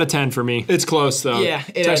phone. 8 out of 10 for me. It's close though. Yeah,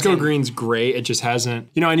 8 out of Tesco 10. Green's great. It just hasn't.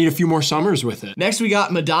 You know, I need a few more summers with it. Next, we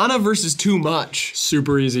got Madonna versus Too Much.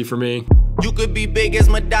 Super easy for me. You could be big as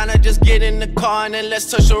Madonna, just get in the car and then let's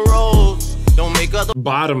touch the road. Don't make other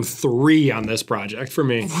Bottom 3 on this project for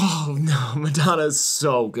me. Oh no, Madonna's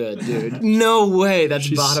so good, dude. No way, that's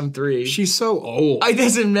bottom 3. She's so old. It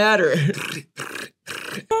doesn't matter.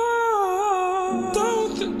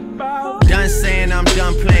 done saying I'm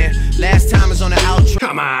done playing. Last time is on the outro.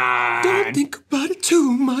 Come on. Don't think about it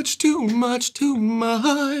too much, too much, too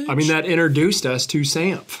much. I mean, that introduced us to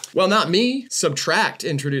Samph. Well, not me. Subtract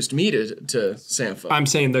introduced me to Sampha. I'm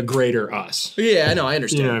saying the greater us. Yeah, I know, I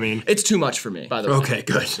understand. You know what I mean? It's Too Much for me, by the way. Okay,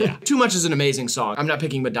 good. Yeah. Too Much is an amazing song. I'm not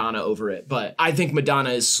picking Madonna over it, but I think Madonna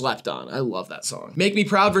is slept on. I love that song. Make Me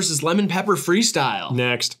Proud versus Lemon Pepper Freestyle.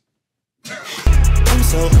 Next. I'm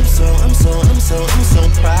so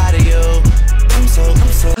proud of you.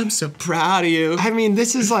 I'm so proud of you. I mean,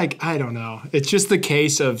 this is like, I don't know. It's just the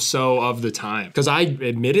case of so of the time. Because I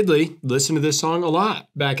admittedly listened to this song a lot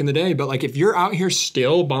back in the day. But like, if you're out here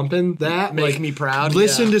still bumping that, Make like, Me Proud,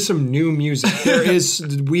 listen yeah. to some new music.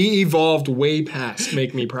 We evolved way past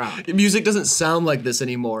Make Me Proud. Music doesn't sound like this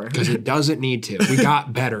anymore. Because it doesn't need to. We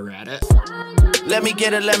got better at it. Let me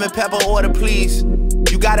get a lemon pepper order, please.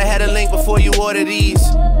 You gotta have a link before you order these.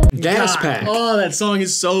 Gas Pack. Oh, that song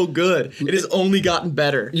is so good. It has only gotten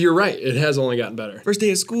better. You're right. It has only gotten better. First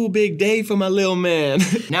day of school, big day for my little man.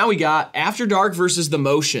 Now we got After Dark versus The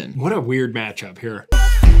Motion. What a weird matchup here.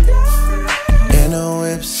 In a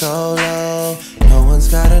whip so low, no one's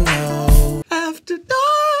gotta know. After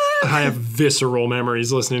Dark. I have visceral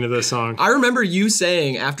memories listening to this song. I remember you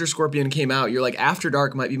saying after Scorpion came out, you're like, After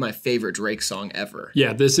Dark might be my favorite Drake song ever.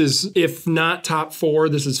 Yeah, this is, if not top 4,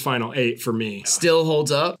 this is final 8 for me. Still holds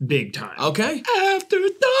up? Big time. Okay. After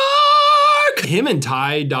Dark! Him and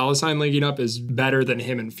Ty Dolla $ign linking up is better than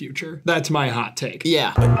him and Future. That's my hot take.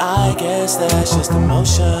 Yeah. I guess that's just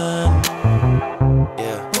emotion.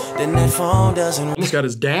 Yeah. Then that phone doesn't. Almost got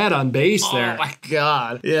his dad on bass there. Oh my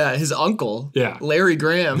God. Yeah, his uncle. Yeah. Larry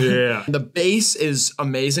Graham. Yeah. The bass is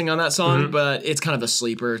amazing on that song, but it's kind of a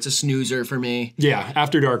sleeper. It's a snoozer for me. Yeah,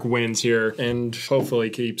 After Dark wins here and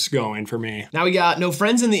hopefully keeps going for me. Now we got No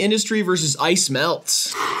Friends in the Industry versus Ice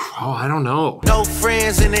Melts. Oh, I don't know. No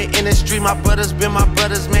friends in the industry. My brothers been my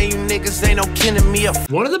brothers, man. You niggas ain't no kin to me.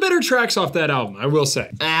 One of the better tracks off that album, I will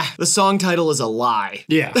say. The song title is a lie.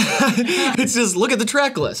 Yeah. It's just, look at the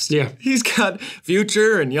track list. Yeah. He's got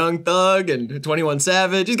Future and Young Thug and 21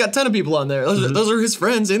 Savage. He's got a ton of people on there. Those are his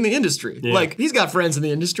friends in the industry. Yeah. Like, he's got friends in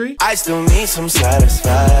the industry. I still need some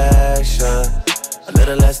satisfaction. A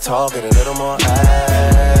little less talk and a little more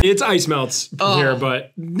action. It's Ice Melts here,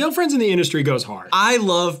 but No Friends in the Industry goes hard. I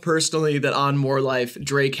love personally that on More Life,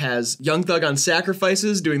 Drake has Young Thug on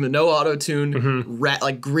Sacrifices doing the no auto-tune,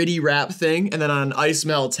 like gritty rap thing, and then on Ice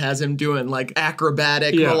Melts has him doing like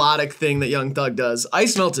acrobatic, melodic thing that Young Thug does.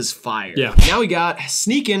 Ice Melts is fire. Yeah. Now we got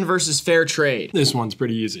Sneak In versus Fair Trade. This one's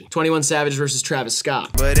pretty easy. 21 Savage versus Travis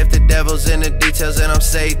Scott. But if the devil's in the details, then I'm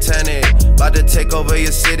satanic. About to take over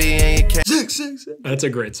your city and you can't. That's a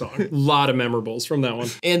great song. A lot of memorables from that one.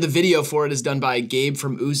 And the video for it is done by Gabe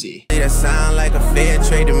from Uzi. That sound like a fair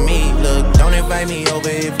trade to me. Look, don't invite me over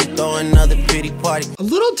if you throw another pretty party. A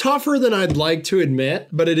little tougher than I'd like to admit,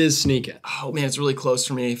 but it is Sneak In. Oh man, it's really close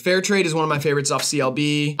for me. Fair Trade is one of my favorites off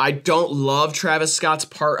CLB. I don't love Travis Scott's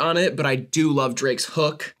part on it, but I do love Drake's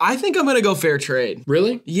hook. I think I'm gonna go Fair Trade.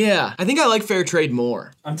 Really? Yeah, I think I like Fair Trade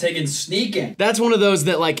more. I'm taking Sneak In. That's one of those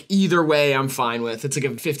that like either way I'm fine with. It's like a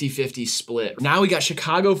 50-50 split. Now we got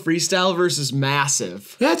Chicago Freestyle versus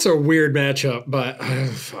Massive. That's a weird matchup, but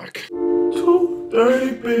fuck.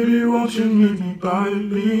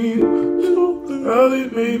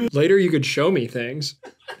 Later you could show me things.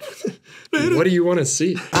 What do you want to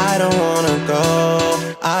see? I don't wanna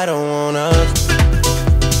go. I don't wanna.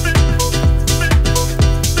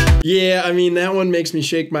 Yeah, I mean, that one makes me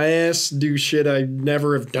shake my ass, do shit I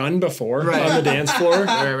never have done before on the dance floor.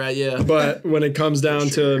 Right, yeah. But when it comes down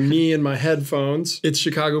to me and my headphones, it's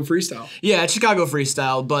Chicago Freestyle. Yeah, it's Chicago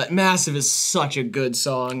Freestyle, but Massive is such a good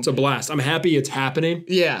song. It's a blast. I'm happy it's happening.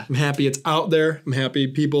 Yeah. I'm happy it's out there. I'm happy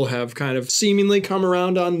people have kind of seemingly come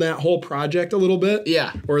around on that whole project a little bit.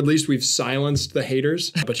 Yeah. Or at least we've silenced the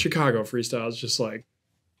haters. But Chicago Freestyle is just like,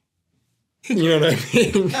 you know what I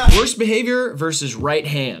mean? Worst Behavior versus Right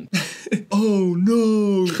Hand. Oh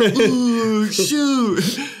no. Oh, shoot.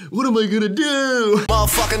 What am I gonna do?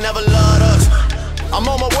 Motherfucker never loved us. I'm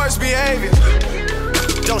on my worst behavior.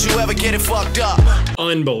 Don't you ever get it fucked up.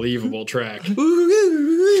 Unbelievable track.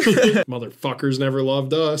 Motherfuckers never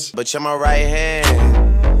loved us. But you're my right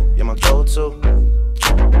hand. You're my go-to.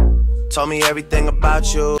 Told me everything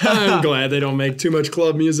about you. I'm glad they don't make too much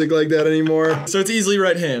club music like that anymore. So it's easily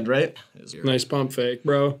Right Hand, right? Nice pump fake,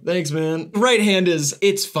 bro. Thanks, man. Right Hand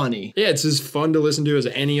it's funny. Yeah, it's as fun to listen to as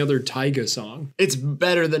any other Tyga song. It's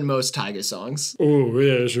better than most Tyga songs. Oh,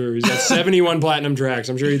 yeah, sure. He's got 71 platinum tracks.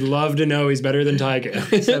 I'm sure he'd love to know he's better than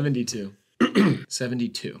Tyga. 72.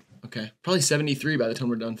 72. Okay. Probably 73 by the time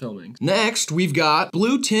we're done filming. Next, we've got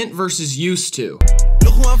Blue Tint versus Used To.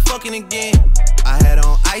 Look who I'm fucking again. I had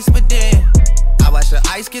on ice, but then I watched the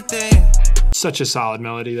ice get thin. Such a solid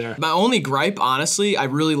melody there. My only gripe, honestly, I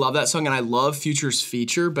really love that song and I love Future's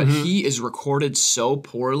feature, but he is recorded so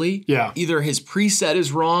poorly. Yeah. Either his preset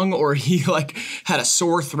is wrong or he like had a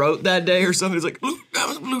sore throat that day or something. He's like, "Ooh, that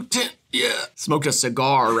was Blue Tint. Yeah." Smoked a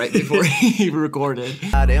cigar right before he recorded.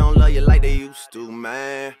 They don't love you like they used to,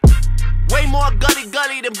 man. Way more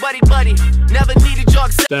gully than buddy. Never needed your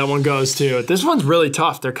accept. That one goes too. This one's really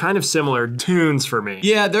tough. They're kind of similar tunes for me.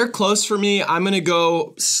 Yeah, they're close for me. I'm gonna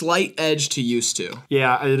go slight edge to Used To.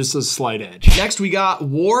 Yeah, it is a slight edge. Next, we got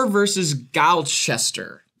War versus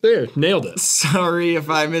Galchester. There, nailed it. Sorry if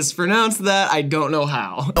I mispronounced that. I don't know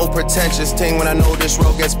how. No pretentious thing when I know this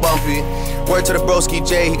road gets bumpy. Word to the broski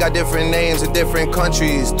J, he got different names in different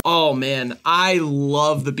countries. Oh man, I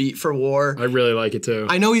love the beat for War. I really like it too.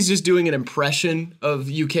 I know he's just doing an impression of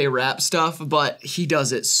UK rap stuff, but he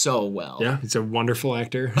does it so well. Yeah, he's a wonderful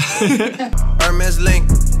actor. Hermes Link,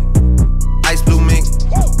 Ice Blue Mink.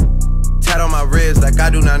 tat on my wrist like I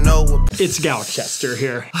do not know what. It's Gloucester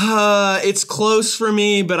here. It's close for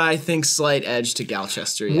me, but I think slight edge to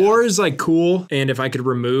Gloucester. Yeah. War is like cool, and if I could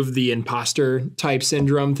remove the imposter type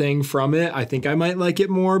syndrome thing from it, I think I might like it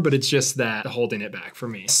more, but it's just that holding it back for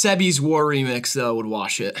me. Sebi's War remix though would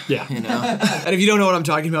wash it. Yeah. You know? And if you don't know what I'm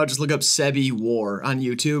talking about, just look up Sebi War on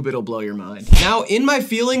YouTube, it'll blow your mind. Now, In My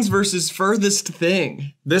Feelings versus Furthest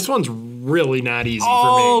Thing. This one's really not easy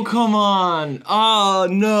Oh, for me. come on. Oh,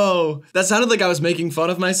 no. That sounded like I was making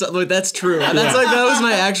fun of myself. Like, that's true. That's like, that was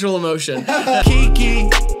my actual emotion. Kiki,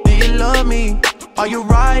 do you love me? Are you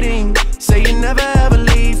riding? Say you never ever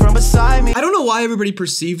leave from beside me. I don't know why everybody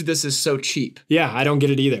perceived this as so cheap. Yeah, I don't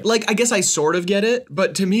get it either. Like, I guess I sort of get it,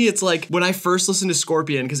 but to me, it's like when I first listened to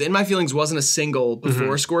Scorpion, because In My Feelings wasn't a single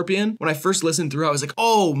before Scorpion, when I first listened through, I was like,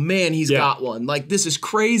 oh man, he's got one. Like, this is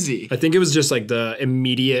crazy. I think it was just like the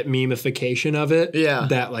immediate memification of it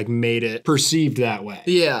that like made it perceived that way.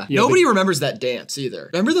 Yeah. Nobody remembers that dance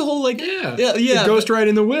either. Remember the whole like, The ghost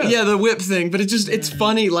riding the whip. Yeah, the whip thing, but it just, it's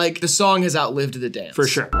funny, like the song has outlived the dance. For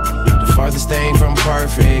sure. The farthest thing from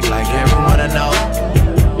perfect, like everyone I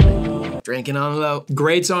know. Drinking on low.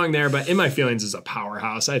 Great song there, but In My Feelings is a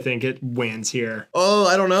powerhouse. I think it wins here. Oh,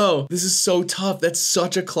 I don't know. This is so tough. That's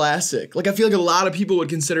such a classic. Like, I feel like a lot of people would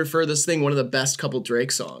consider Furthest Thing one of the best couple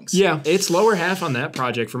Drake songs. Yeah, it's lower half on that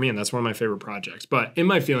project for me, and that's one of my favorite projects. But In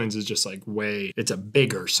My Feelings is just like it's a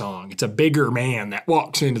bigger song. It's a bigger man that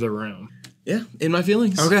walks into the room. Yeah, In My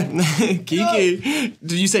Feelings. Okay. Kiki.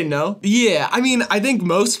 Did you say no? Yeah, I mean, I think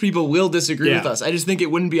most people will disagree with us. I just think it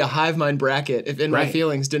wouldn't be a HIVEMIND bracket if In My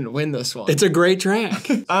Feelings didn't win this one. It's a great track.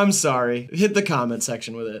 I'm sorry. Hit the comment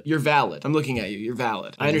section with it. You're valid. I'm looking at you. You're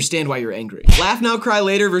valid. I understand why you're angry. Laugh Now, Cry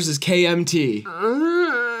Later versus KMT.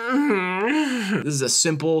 This is a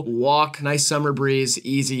simple walk, nice summer breeze,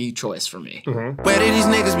 easy choice for me. Where did these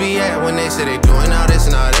niggas be at when they say they doing all this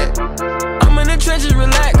and all that? I'm in the trenches,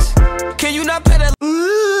 relax. Can you not pay that?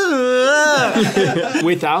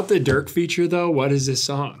 Without the Dirk feature though, what is this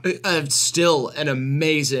song? Still an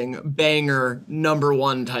amazing banger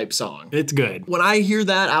 #1 type song. It's good. When I hear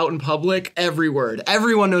that out in public, every word,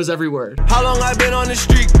 everyone knows every word. How long I been on the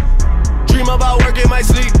street? Dream about work in my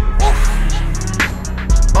sleep.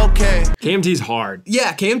 Okay. KMT's hard.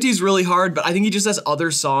 Yeah, KMT's really hard, but I think he just has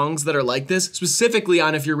other songs that are like this. Specifically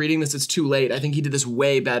on If You're Reading This, It's Too Late. I think he did this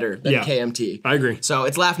way better than KMT. I agree. So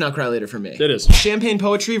it's Laugh Now, Cry Later for me. It is. Champagne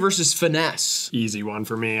Poetry versus Finesse. Easy one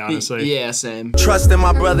for me, honestly. Yeah, same. Trust in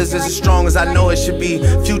my brothers is as strong as I know it should be.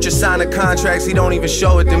 Future signing contracts, he don't even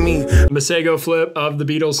show it to me. Masego flip of the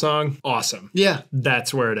Beatles song, awesome. Yeah.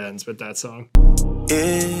 That's where it ends with that song.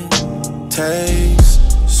 It takes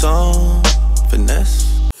some finesse.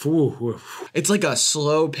 It's like a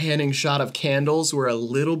slow panning shot of candles where a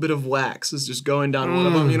little bit of wax is just going down one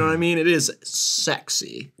of them, you know what I mean? It is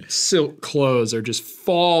sexy. Silk clothes are just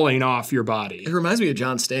falling off your body. It reminds me of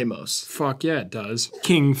John Stamos. Fuck yeah, it does.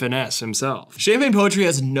 King Finesse himself. Champagne Poetry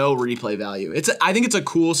has no replay value. I think it's a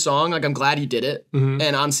cool song, like I'm glad he did it.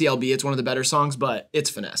 And on CLB it's one of the better songs, but it's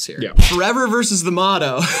Finesse here. Yeah. Forever versus The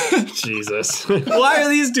Motto. Jesus. Why are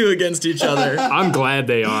these two against each other? I'm glad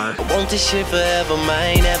they are. Want this shit forever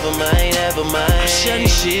mine, ever mine, ever mine. I'm shutting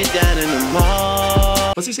shit down in the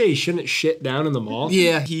mall. What's he say? He shouldn't shit down in the mall?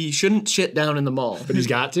 Yeah, he shouldn't shit down in the mall. But he's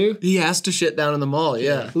got to? He has to shit down in the mall,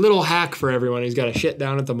 yeah. Little hack for everyone who's got to shit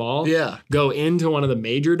down at the mall. Yeah. Go into one of the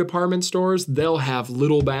major department stores. They'll have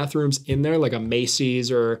little bathrooms in there, like a Macy's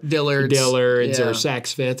or Dillard's or yeah.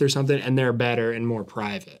 Saks Fifth or something, and they're better and more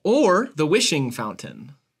private. Or the Wishing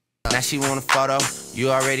Fountain. Now she want a photo,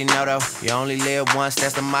 you already know though. You only live once,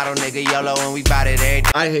 that's the motto, nigga, YOLO, and we bout it every day.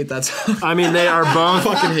 I hate that song. I mean, they are both.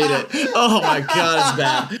 I fucking hate it. Oh my god, it's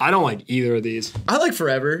bad. I don't like either of these. I like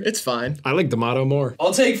Forever, it's fine. I like the motto more.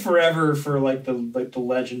 I'll take Forever for like the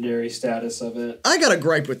legendary status of it. I got a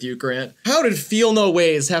gripe with you, Grant. How did Feel No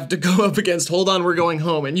Ways have to go up against Hold On, We're Going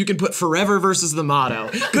Home, and you can put Forever versus The Motto?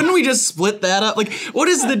 Couldn't we just split that up? Like, what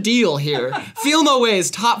is the deal here? Feel No Ways,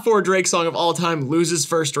 top 4 Drake song of all time, loses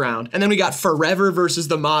first round. And then we got Forever versus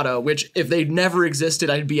The Motto, which if they never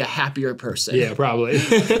existed, I'd be a happier person. Yeah, probably.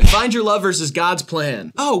 Find Your Love versus God's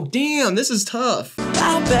Plan. Oh, damn, this is tough.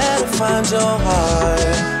 I better find your heart,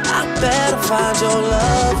 I better find your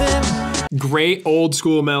loving. Great old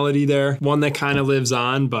school melody there. One that kind of lives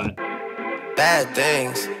on, but Bad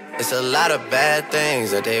things, it's a lot of bad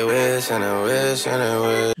things that they wish and they wish and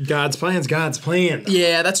they wish. God's plan's God's plan.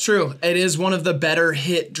 Yeah, that's true. It is one of the better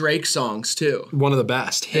hit Drake songs, too. One of the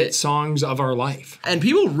best hit songs of our life. And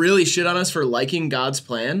people really shit on us for liking God's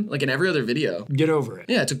Plan, like in every other video. Get over it.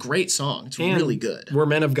 Yeah, it's a great song. It's And really good. We're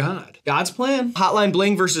men of God. God's Plan. Hotline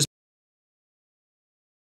Bling versus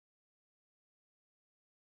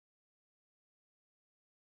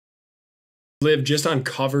live just on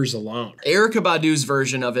covers alone. Erykah Badu's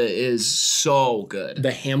version of it is so good.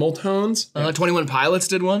 The Hamiltones. 21 Pilots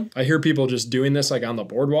did one. I hear people just doing this like on the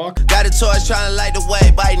boardwalk. Got a torch trying to light the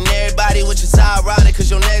way, biting everybody, which is ironic,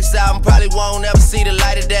 cause your next album probably won't ever see the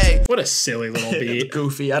light of day. What a silly little beat.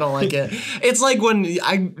 Goofy, I don't like it. It's like when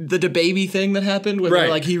the DaBaby thing that happened, where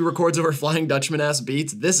like he records over Flying Dutchman-ass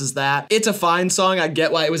beats. This is that. It's a fine song. I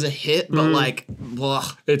get why it was a hit, but like,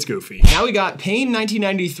 ugh. It's goofy. Now we got Pain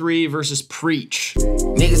 1993 versus Preach.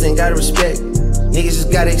 Niggas ain't gotta respect, niggas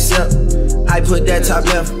just gotta accept. I put that top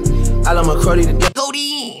left, I love my Cardi to death.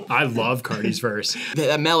 Cody! I love Cardi's verse.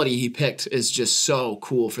 That melody he picked is just so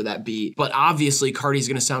cool for that beat. But obviously Cardi's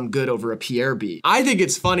gonna sound good over a Pierre beat. I think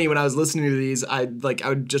it's funny when I was listening to these, I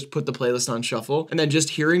would just put the playlist on shuffle and then just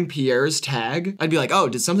hearing Pierre's tag, I'd be like, oh,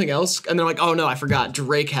 did something else? And they're like, oh no, I forgot.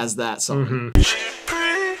 Drake has that song.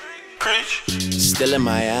 Still in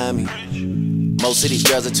Miami. Most of these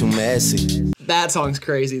girls are too messy. That song's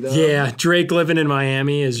crazy though. Yeah, Drake living in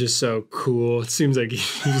Miami is just so cool. It seems like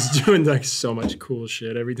he's doing like so much cool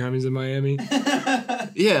shit every time he's in Miami.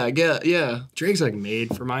 Yeah, I get, yeah. Drake's like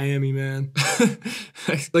made for Miami, man.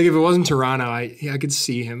 Like if it wasn't Toronto, I could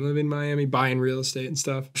see him living in Miami, buying real estate and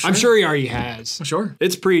stuff. Sure. I'm sure he already has. Sure.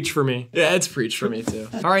 It's Preach for me. Yeah, it's Preach for me too.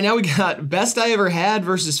 All right, now we got Best I Ever Had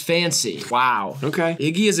versus Fancy. Wow. Okay.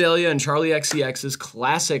 Iggy Azalea and Charlie XCX's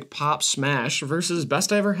classic pop smash versus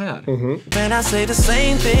Best I Ever Had. Man, I say the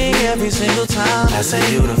same thing every single time. I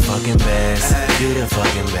say you the fucking best, you the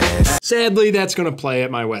fucking best. Sadly, that's gonna play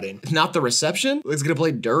at my wedding. Not the reception? It's gonna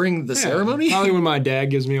play during the ceremony? Probably when my dad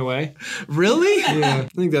gives me away. Really? Yeah, I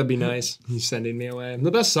think that'd be nice. He's sending me away. I'm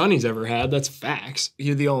the best son he's ever had, that's facts.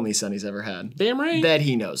 You're the only son he's ever had. Damn right. That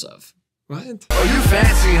he knows of. What? Oh, you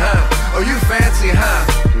fancy, huh? Oh, you fancy, huh?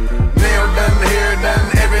 Nail done, hair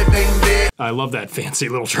done, everything did. I love that fancy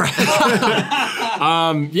little track.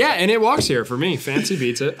 Yeah, and it walks here for me. Fancy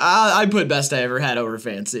beats it. I put Best I Ever Had over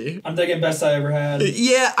Fancy. I'm thinking Best I Ever Had.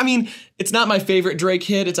 Yeah, I mean, it's not my favorite Drake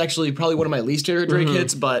hit. It's actually probably one of my least favorite Drake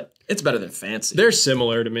hits, but it's better than Fancy. They're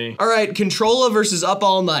similar to me. All right, Controlla versus Up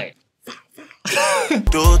All Night.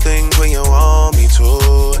 Do things when you want me to,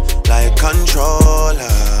 like controller.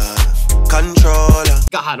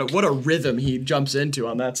 God, what a rhythm he jumps into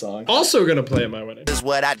on that song. Also gonna play at my wedding. Is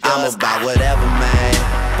what I do. I'm about whatever, man.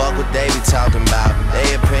 Fuck what they be talking about.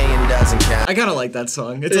 Their opinion doesn't count. I kind of like that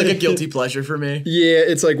song. It's like a guilty pleasure for me. Yeah,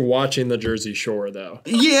 it's like watching the Jersey Shore though.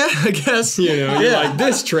 Yeah, I guess. You know, you're like,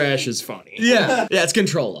 this trash is funny. Yeah, it's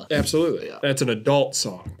Controlla. Absolutely. Yeah. That's an adult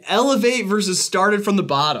song. Elevate versus Started from the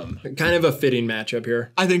Bottom. Kind of a fitting matchup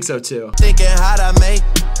here. I think so too. Thinking how'd I make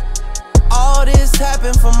all this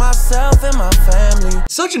happen for myself and my family.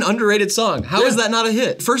 Such an underrated song. How is that not a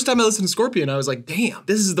hit? First time I listened to Scorpion, I was like, damn,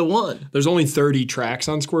 this is the one. There's only 30 tracks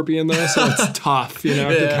on Scorpion though, so it's tough, you know,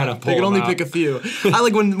 to kind of pull they can only out. pick a few. I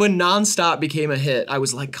like when Nonstop became a hit, I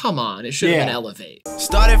was like, come on, it should have been Elevate.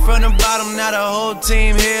 Started from the bottom, now the whole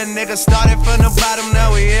team here. Nigga started from the bottom,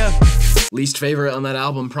 now we here. Least favorite on that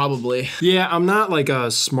album, probably. Yeah, I'm not like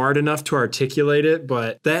smart enough to articulate it,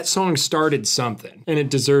 but that song started something, and it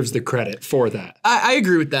deserves the credit for that. I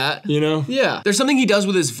agree with that. You know? Yeah. There's something he does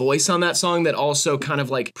with his voice on that song that also kind of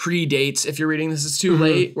like predates, if you're reading this, it's too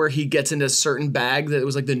late, where he gets into a certain bag that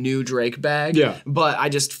was like the new Drake bag. Yeah. But I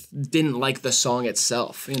just didn't like the song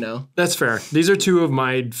itself, you know? That's fair. These are two of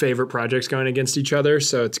my favorite projects going against each other,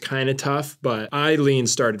 so it's kind of tough, but I lean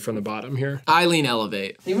Started from the Bottom here. I lean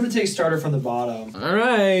Elevate. You want to take Starter from the bottom. All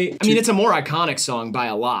right. I mean, it's a more iconic song by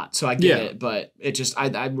a lot, so I get it, but it just,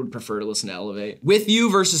 I would prefer to listen to Elevate. With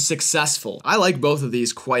You versus Successful. I like both of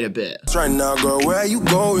these quite a bit. Right now, girl, where are you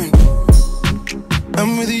going?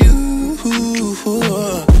 I'm with you.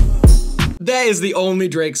 That is the only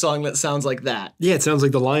Drake song that sounds like that. Yeah, it sounds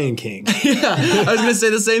like The Lion King. Yeah, I was gonna say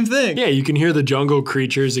the same thing. Yeah, you can hear the jungle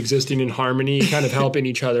creatures existing in harmony, kind of helping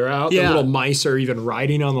each other out. Yeah. The little mice are even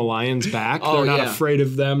riding on the lion's back. Oh, They're not yeah. afraid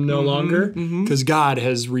of them no longer, because God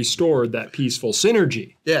has restored that peaceful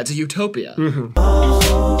synergy. Yeah, it's a utopia.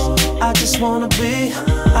 I just wanna be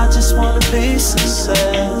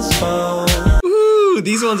successful. Ooh,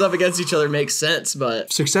 these ones up against each other make sense,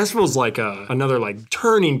 but Successful is like another like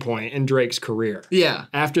turning point in Drake's career. yeah.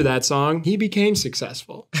 After that song, he became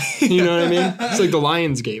successful. You know what I mean? It's like the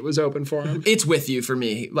Lion's Gate was open for him. It's With You for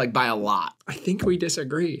me, like by a lot. I think we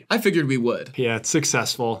disagree. I figured we would. Yeah, it's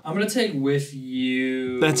Successful. I'm gonna take With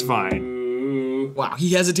You. That's fine. You. Wow,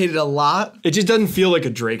 he hesitated a lot. It just doesn't feel like a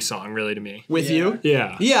Drake song really to me. With you?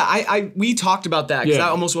 Yeah. Yeah, we talked about that because Yeah.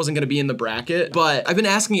 that almost wasn't going to be in the bracket. But I've been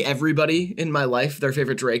asking everybody in my life their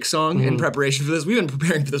favorite Drake song in preparation for this. We've been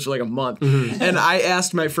preparing for this for like a month. And I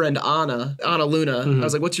asked my friend Anna Luna, I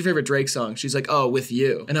was like, what's your favorite Drake song? She's like, oh, With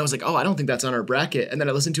You. And I was like, oh, I don't think that's on our bracket. And then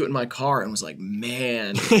I listened to it in my car and was like,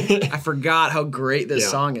 man, I forgot how great this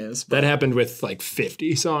song is. That happened with like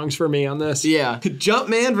 50 songs for me on this. Yeah.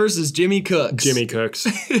 Jumpman versus Jimmy Cooks. Jimmy Cooks.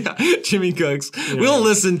 Yeah, Jimmy Cooks. We'll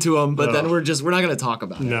listen to him, but then we're not gonna talk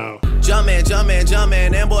about it. No.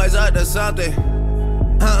 Jumpman, them boys up to something.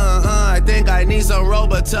 I think I need some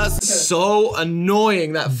Robitussin. So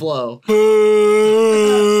annoying, that flow.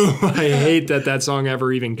 I hate that song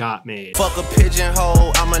ever even got made. Fuck a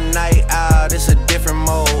pigeonhole, I'm a night owl, it's a different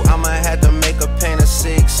mode. I'ma have to make a paint of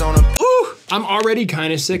 6 on a. I'm already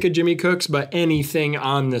kind of sick of Jimmy Cooks, but anything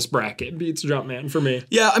on this bracket beats Jumpman for me.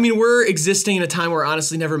 Yeah, I mean, we're existing in a time where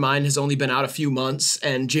honestly Nevermind has only been out a few months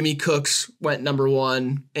and Jimmy Cooks went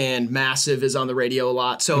 #1 and Massive is on the radio a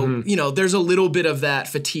lot. So, you know, there's a little bit of that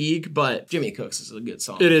fatigue, but Jimmy Cooks is a good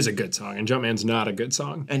song. It is a good song, and Jumpman's not a good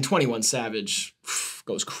song. And 21 Savage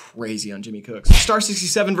goes crazy on Jimmy Cooks. Star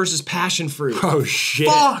 67 versus Passion Fruit. Oh shit.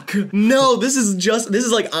 Fuck! No, this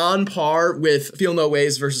is like on par with Feel No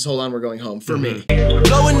Ways versus Hold On We're Going Home for me.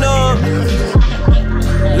 Blowing up,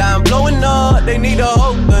 line blowing up, they need a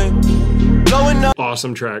whole thing. Blowing up.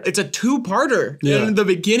 Awesome track. It's a two-parter. Yeah. And the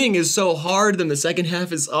beginning is so hard, then the second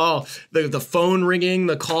half is, the phone ringing,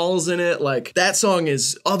 the calls in it, like, that song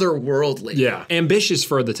is otherworldly. Yeah. Ambitious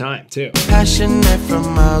for the time, too. Passionate from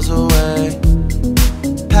miles away.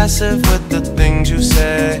 Passive with the things you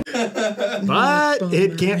say. But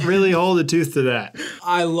it can't really hold a tooth to that.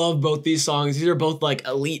 I love both these songs. These are both like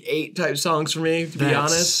Elite 8 type songs for me, to be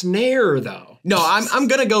honest. Snare, though. No, I'm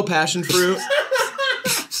gonna go Passion Fruit.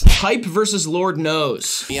 Hype versus Lord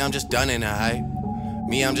Knows. Me, I'm just done in a hype.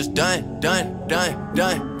 Me, I'm just done. I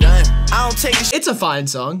don't take this. It's a fine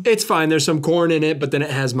song. It's fine. There's some corn in it, but then it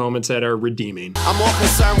has moments that are redeeming. I'm more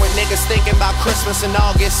concerned with niggas thinking about Christmas in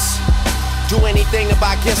August. Do anything to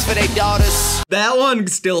buy gifts for their daughters. That one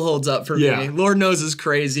still holds up for Yeah. me. Lord Knows is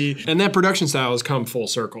crazy. And that production style has come full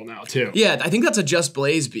circle now, too. Yeah, I think that's a Just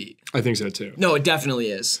Blaze beat. I think so, too. No, it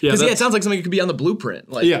definitely is. Yeah, Because it sounds like something that could be on the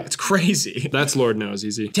blueprint. Like, Yeah. it's crazy. That's Lord Knows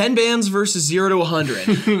easy. 10 bands versus 0 to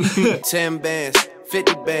 100. 10 bands,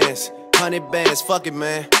 50 bands, 100 bands, fuck it,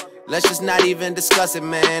 man. Let's just not even discuss it,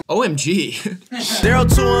 man. OMG. 0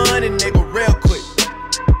 to 100, nigga, real quick.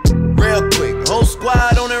 Real quick. Whole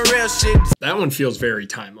squad on the real shit. That one feels very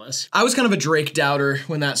timeless. I was kind of a Drake doubter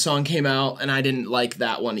when that song came out, and I didn't like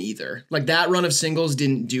that one either. Like, that run of singles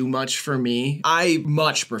didn't do much for me. I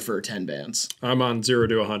much prefer 10 bands. I'm on 0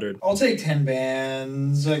 to 100. I'll take 10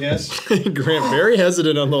 bands, I guess. Grant, very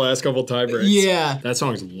hesitant on the last couple tie breaks. Yeah. That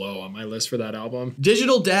song's low on my list for that album.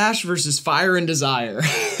 Digital Dash versus Fire and Desire.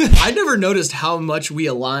 I never noticed how much we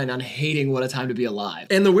align on hating What a Time to Be Alive.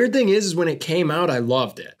 And the weird thing is when it came out, I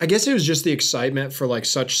loved it. I guess it was just the excitement for like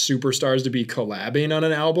such superstars to be collabing on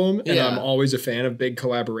an album. And Yeah. I'm always a fan of big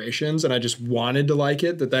collaborations. And I just wanted to like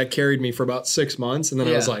it. That carried me for about 6 months. And then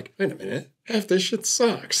I was Yeah. like, wait a minute. Half this shit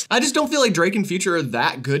sucks. I just don't feel like Drake and Future are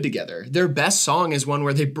that good together. Their best song is one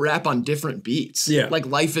where they rap on different beats. Yeah. Like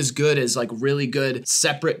Life is Good is like really good,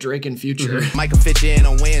 separate Drake and Future. Michael fit you in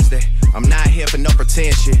on Wednesday. I'm not here for no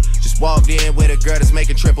pretend shit. Just walked in with a girl that's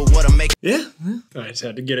making triple what I'm making. Yeah. I just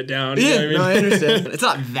had to get it down. You know Yeah, what I mean? no, I understand. It's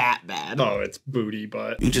not that bad. Oh, it's booty,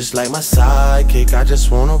 but You just like my sidekick. I just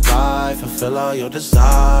wanna ride, fulfill all your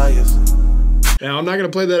desires. now I'm not gonna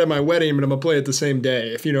play that at my wedding, but I'm gonna play it the same day,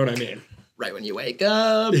 if you know what I mean. Right when you wake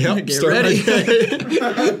up, Yep, get start ready. my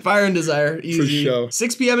day. Fire and Desire, easy. sure.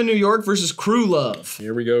 6 p.m. in New York versus Crew Love.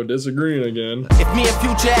 Here we go, disagreeing again. If me and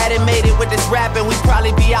Future hadn't made it with this rapping, we'd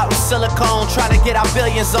probably be out in Silicone trying to get our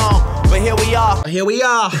billions on. But here we are. Here we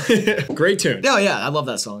are. Great tune. Oh yeah, I love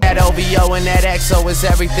that song. That OVO and that XO is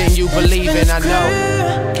everything you believe in, I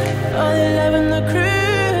know.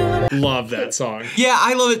 Love that song. Yeah,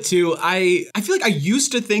 I love it too. I feel like I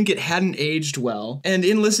used to think it hadn't aged well. And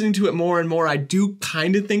in listening to it more and more, I do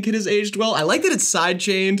kind of think it has aged well. I like that it's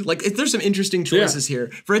sidechained. Like, there's some interesting choices here.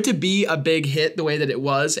 For it to be a big hit the way that it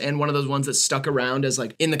was, and one of those ones that stuck around as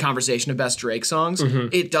like in the conversation of best Drake songs,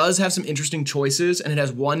 it does have some interesting choices, and it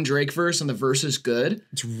has one Drake verse, and the verse is good.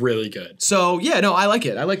 It's really good. So yeah, no, I like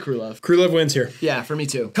it. I like Crew Love. Crew Love wins here. Yeah, for me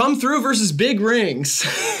too. Come Through versus Big Rings.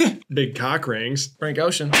 Big cock rings. Frank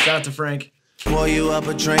Ocean. Shout out to Frank. Pour you up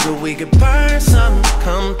a drink and we could burn something.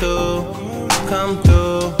 Come through, come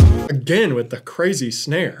through. Again with the crazy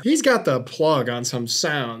snare. He's got the plug on some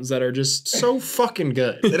sounds that are just so fucking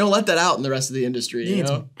good. They don't let that out in the rest of the industry, you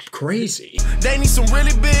know? It's crazy. They need some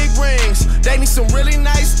really big rings. They need some really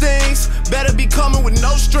nice things. Better be coming with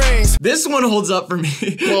no strings. This one holds up for me.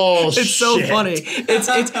 Oh, it's so shit. funny.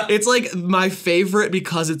 It's like my favorite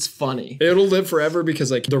because it's funny. It'll live forever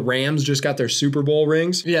because like the Rams just got their Super Bowl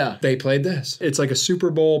rings. Yeah. They played this. It's like a Super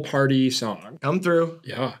Bowl party song. Come through.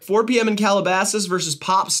 Yeah. 4 p.m. in Calabasas versus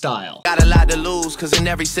Pop Style. Got a lot to lose, cause in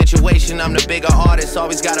every situation I'm the bigger artist,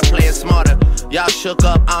 always gotta play it smarter. Y'all shook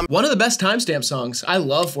up, I'm One of the best timestamp songs. I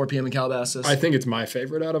love 4 p.m. in Calabasas. I think it's my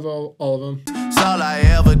favorite out of all of them. It's all I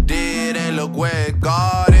ever did, and look where it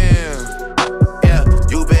got him. Yeah,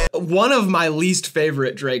 you been One of my least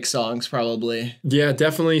favorite Drake songs, probably. Yeah,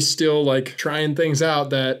 definitely still like trying things out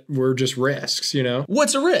that were just risks, you know?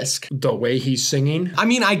 What's a risk? The way he's singing. I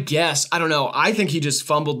mean, I guess. I don't know. I think he just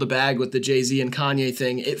fumbled the bag with the Jay-Z and Kanye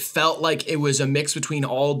thing. It felt like it was a mix between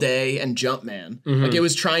All Day and Jumpman. Like it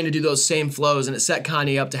was trying to do those same flows, and it set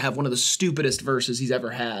Kanye up to have one of the stupidest verses he's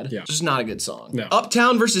ever had. Yeah. Just not a good song. No.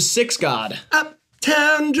 Uptown versus Six God.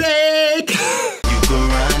 Uptown Drake! You can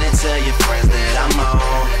run and tell your friends that I'm on.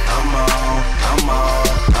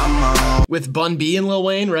 With Bun B and Lil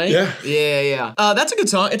Wayne, right? Yeah. Yeah. That's a good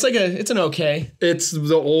song. It's an okay. It's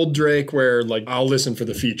the old Drake where like I'll listen for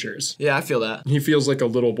the features. Yeah, I feel that. He feels like a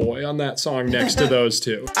little boy on that song next to those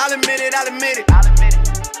two. I'll admit it.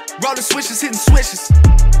 Rolling switches, hitting switches.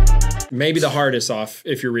 Maybe the hardest off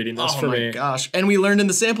if you're reading this Oh for my me. gosh. And we learned in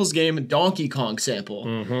the samples game a Donkey Kong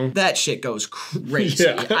sample. That shit goes crazy.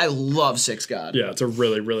 Yeah. I love Six God. Yeah, it's a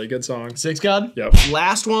really, really good song. Six God? Yep.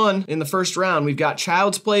 Last one in the first round, we've got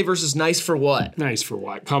Child's Play versus Nice for What? Nice for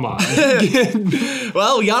what? Come on.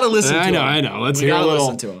 Well, we gotta listen to him. I know. Let's We hear a gotta little.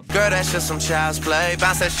 listen to him. Girl, that's just some child's play.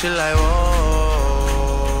 Bounce that shit like whoa.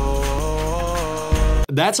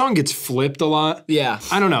 That song gets flipped a lot. Yeah.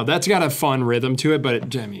 I don't know. That's got a fun rhythm to it,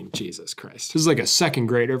 but I mean, Jesus Christ. This is like a second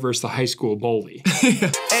grader versus the high school bully.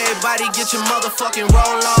 Everybody get your motherfucking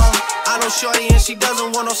roll on. I know shorty and she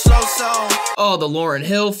doesn't want no slow song. Oh, the Lauryn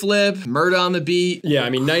Hill flip, Murder on the Beat. Yeah, I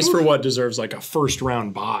mean, Nice for What deserves like a first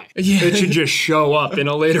round bye. Yeah. It should just show up in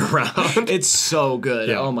a later round. It's so good.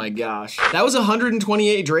 Yeah. Oh my gosh. That was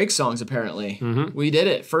 128 Drake songs, apparently. We did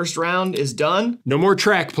it. First round is done. No more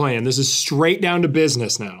track playing. This is straight down to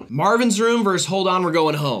business now. Marvin's Room versus Hold On, We're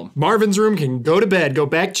Going Home. Marvin's Room can go to bed. Go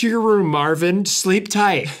back to your room, Marvin. Sleep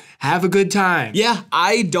tight. Have a good time. Yeah,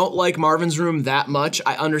 I don't like Marvin's Room that much.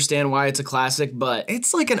 I understand why it's a classic, but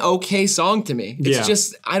it's like an okay song to me. It's Yeah.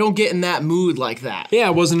 just, I don't get in that mood like that. Yeah,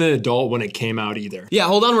 I wasn't an adult when it came out either. Yeah,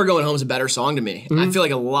 Hold On, We're Going Home is a better song to me. I feel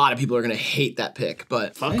like a lot of people are gonna hate that pick,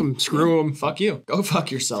 but Fuck them, screw them. fuck you. Go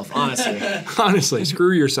fuck yourself, honestly. Honestly,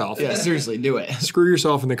 screw yourself. Yeah, seriously, do it. Screw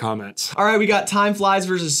yourself in the comments. All right, we got Time Flies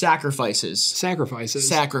versus Sacrifices. Sacrifices.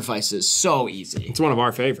 Sacrifices, so easy. It's one of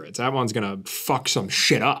our favorites. That one's gonna fuck some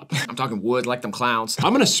shit up. I'm talking wood like them clowns.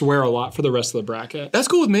 I'm gonna swear a lot for the rest of the bracket. That's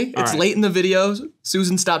cool with me. It's right. late in the video.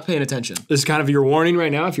 Susan stopped paying attention. This is kind of your warning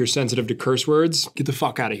right now. If you're sensitive to curse words, get the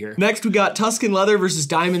fuck out of here. Next, we got Tuscan Leather versus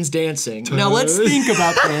Diamonds Dancing. Now let's think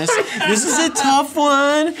about this. This is a tough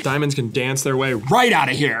one. Diamonds can dance their way right out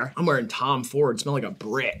of here. I'm wearing Tom Ford. Smell like a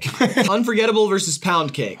brick. Unforgettable versus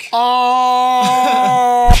Pound Cake.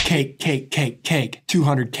 Oh! Cake, cake, cake, cake.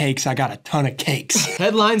 200 cakes. I got a ton of cakes.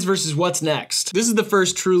 Headlines versus What's Next. This is the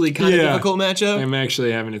first truly kind of Yeah. difficult matchup. I'm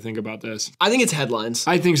actually having to think about this. I think it's Headlines.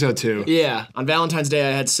 I think so too. Yeah. On Valentine's Day,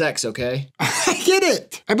 I had sex, okay? I get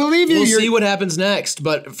it. I believe you. We'll You're, see what happens next,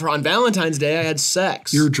 but on Valentine's Day, I had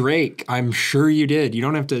sex. you're Drake. I'm sure you did. You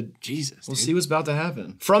don't have to. Jesus. We'll dude. see what's about to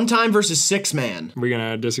happen. From Time versus Six Man. We're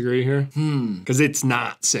gonna disagree here? Because it's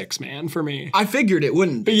not Six Man for me. I figured it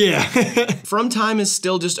wouldn't be. Yeah. From Time is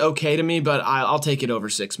still just okay to me, but I'll take it over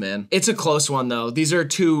Six Man. It's a close one though. These are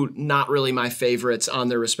two not really my favorites on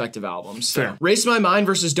their respective albums. So. Fair. Race My Mind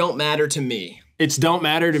versus Don't Matter to Me. It's Don't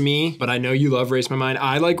Matter to Me, but I know you love Race My Mind.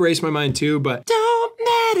 I like Race My Mind too, but don't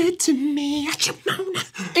matter to me.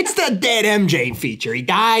 It's the Dead MJ feature. He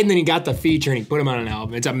died and then he got the feature and he put him on an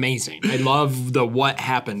album. It's amazing. I love the what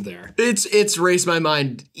happened there. It's Race My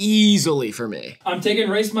Mind easily for me. I'm taking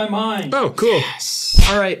Race My Mind. Oh, cool.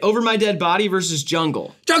 All right, Over My Dead Body versus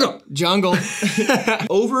Jungle. Jungle. Jungle.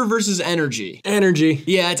 Over versus Energy. Energy.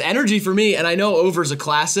 Yeah, it's Energy for me, and I know Over's a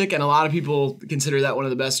classic, and a lot of people consider that one of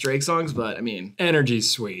the best Drake songs, but I mean, Energy's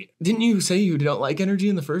sweet. didn't you say you don't like Energy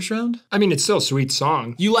in the first round? I mean, it's still a sweet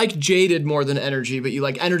song. You like Jaded more than Energy, but you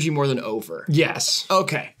like Energy more than Over. Yes.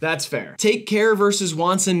 Okay, that's fair. Take Care versus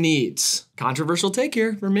Wants and Needs. Controversial take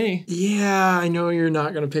here for me. Yeah, I know you're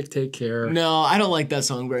not gonna pick Take Care. No, I don't like that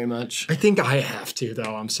song very much. I think I have to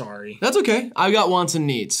though, I'm sorry. That's okay. I got wants and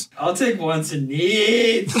needs. I'll take wants and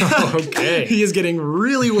needs. Okay. He is getting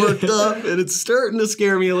really worked up and it's starting to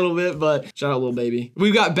scare me a little bit, but shout out little baby.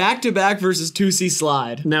 We've got Back to Back versus 2C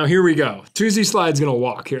Slide. Now here we go. 2C Slide's gonna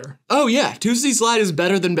walk here. Oh yeah, 2C Slide is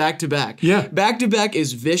better than Back to Back. Yeah. Back to Back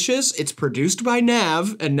is vicious. It's produced by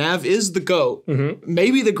Nav, and Nav is the GOAT.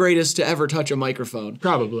 Maybe the greatest to ever touch a microphone.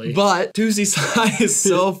 Probably. But 2C Slide is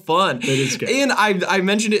so fun. It is good. And I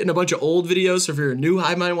mentioned it in a bunch of old videos, so if you're a new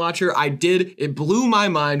HIVEMIND watcher, it blew my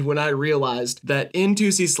mind when I realized that in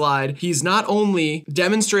 2C Slide, he's not only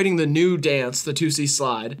demonstrating the new dance, the 2C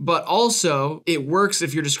Slide, but also it works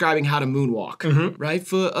if you're describing how to moonwalk. Right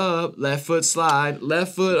foot up, left foot slide,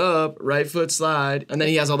 left foot up, right foot slide. And then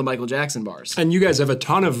he has all the Michael Jackson bars. And you guys have a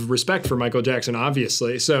ton of respect for Michael Jackson,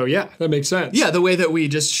 obviously. So yeah, that makes sense. Yeah, the way that we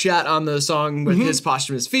just shat on the song with his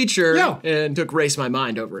posthumous feature Yeah. and took Race My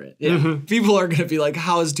Mind over it. Yeah. People are gonna be like,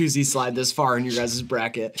 how is 2C Slide this far in your guys'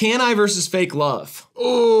 bracket? Can I versus Fake Love?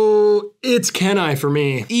 Oh, it's Can I for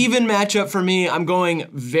me. Even matchup for me, I'm going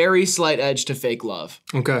very slight edge to Fake Love.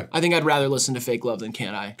 Okay. I think I'd rather listen to Fake Love than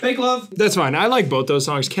Can I. Fake love. That's fine. I like both those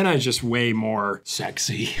songs. Can I's just way more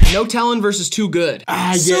sexy. No Tellin' versus Too Good.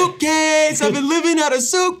 Suitcase, I've been living out of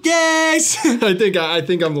suitcase. I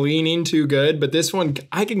think I'm leaning Too Good, but this one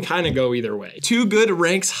I can kind of go either way. Too Good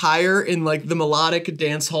ranks higher in like the melodic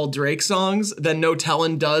dance hall Drake songs than No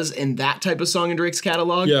Tellin' does in that type of song in Drake's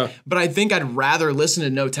catalog. Yeah. But I think I'd rather listen to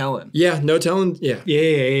No Tellin'. Yeah, No Tellin'. Yeah.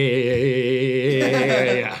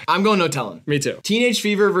 Yeah. I'm going No Tellin'. Me too. Teenage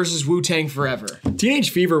Fever versus Wu-Tang Forever.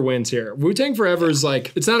 Teenage Fever wins here. Wu-Tang Forever is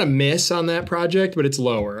like, it's not a miss on that project, but it's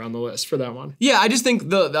lower on the list for that one. Yeah, I just think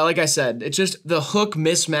like I said, it's just the hook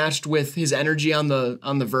mismatched with his energy on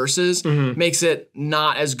the verses makes it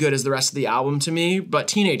not as good as the rest of the album to me. But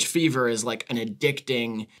Teenage Fever is like an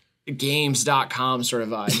addicting games.com sort of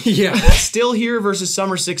vibe. Yeah. Still Here versus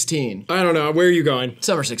Summer 16. I don't know. Where are you going?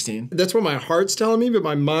 Summer 16. That's what my heart's telling me, but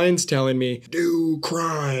my mind's telling me, do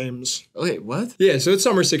crimes. Wait, what? Yeah, so it's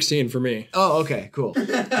Summer 16 for me. Oh, okay, cool.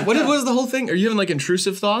 What was the whole thing? Are you having like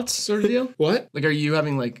intrusive thoughts sort of deal? What? Like, are you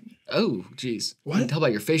having like, oh, geez. What? I can tell by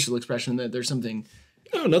your facial expression that there's something.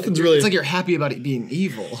 No, nothing's really. It's like you're happy about it being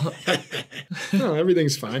evil. No,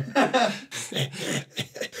 everything's fine.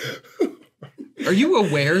 Are you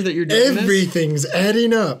aware that you're doing this? Everything's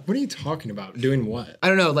adding up. What are you talking about? Doing what? I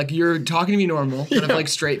don't know, like you're talking to me normal, kind of like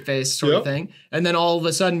straight face sort of thing. And then all of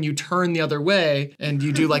a sudden you turn the other way and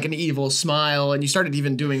you do like an evil smile and you started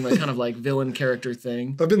even doing like kind of like villain character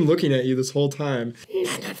thing. I've been looking at you this whole time.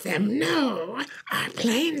 None of them know our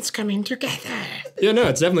plan's coming together. Yeah, no,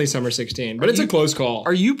 it's definitely Summer 16, but it's a close call.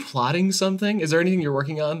 Are you plotting something? Is there anything you're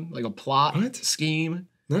working on? Like a plot, What? scheme,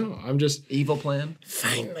 No, I'm just. evil plan?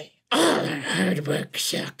 Finally, all our hard work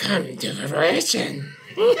shall come to fruition.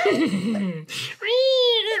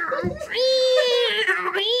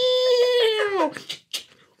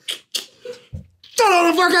 Shut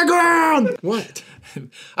on the fucking ground! What?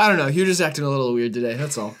 I don't know, you're just acting a little weird today,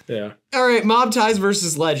 that's all. Yeah. All right, Mob Ties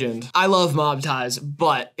versus Legend. I love Mob Ties,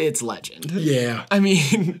 but it's Legend. Yeah. I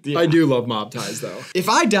mean, yeah. I do love Mob Ties, though. If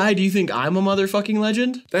I die, do you think I'm a motherfucking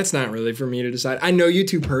legend? That's not really for me to decide. I know you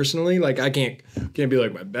two personally. Like, I can't be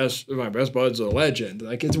like my best bud's a legend.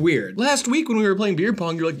 Like, it's weird. Last week when we were playing beer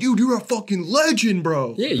pong, you're like, dude, you're a fucking legend,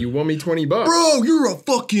 bro. Yeah, you won me $20. Bro, you're a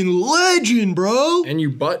fucking legend, bro. And you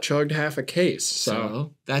butt chugged half a case.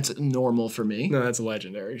 So that's normal for me. no, that's a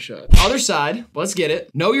legendary shit. Other side, let's get it.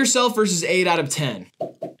 Know Yourself versus 8 out of 10.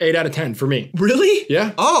 8 out of 10 for me. Really?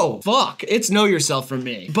 Yeah. Oh, fuck. It's Know Yourself for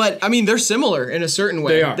me. But, I mean, they're similar in a certain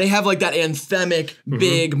way. They are. They have, like, that anthemic,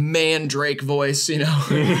 big man Drake voice, you know?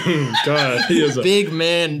 God, he is a Big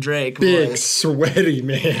man Drake big, voice. sweaty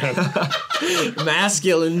man.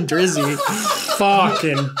 Masculine, drizzy.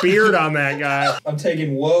 Fucking beard on that guy. I'm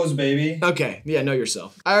taking woes, baby. Okay, yeah, Know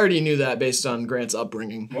Yourself. I already knew that based on Grant's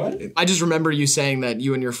upbringing. What? I just remember you saying that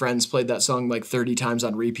you and your friends played that song like 30 times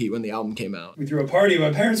on repeat when the album came out. We threw a party.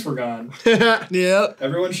 My parents were gone. Yep.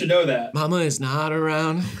 Everyone should know that. Mama is not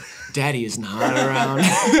around. Daddy is not around.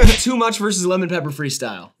 Too Much versus Lemon Pepper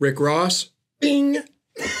Freestyle. Rick Ross. Bing.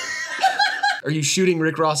 Are you shooting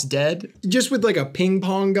Rick Ross dead? Just with like a ping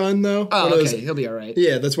pong gun though. Oh, One of those- okay. He'll be all right.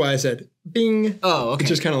 Yeah, that's why I said bing. Oh, okay. It's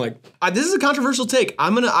just kind of like, This is a controversial take.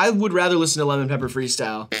 I would rather listen to Lemon Pepper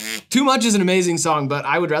Freestyle. Too Much is an amazing song, but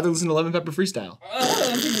I would rather listen to Lemon Pepper Freestyle.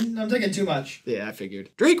 I'm taking too much. Yeah, I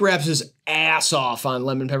figured. Drake raps his ass off on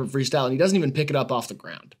Lemon Pepper Freestyle, and he doesn't even pick it up off the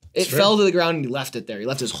ground. It fell to the ground and he left it there. He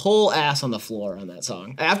left his whole ass on the floor on that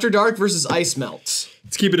song. After Dark versus Ice Melts.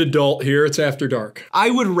 Let's keep it adult here. It's After Dark. I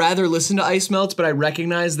would rather listen to Ice Melts, but I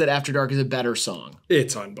recognize that After Dark is a better song.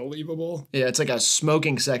 It's unbelievable. Yeah, it's like a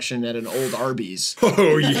smoking section at an old Arby's.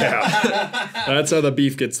 Oh, yeah. That's how the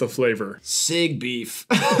beef gets the flavor. Sig beef.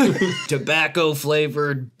 Tobacco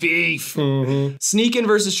flavored beef. Sneakin'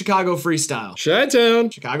 versus Chicago Freestyle. Chi-Town.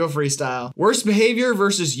 Chicago Freestyle. Worst Behavior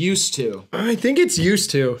versus Used To. I think it's Used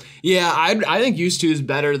To. Yeah, I think Used To is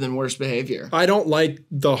better than Worst Behavior. I don't like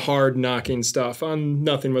the hard knocking stuff on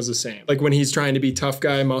Nothing Was the Same. Like when he's trying to be tough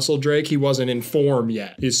guy muscle Drake, he wasn't in form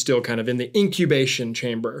yet. He's still kind of in the incubation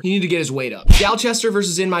chamber. You need to get his weight up. Galchester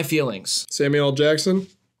versus In My Feelings. Samuel L. Jackson.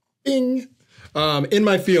 Bing. In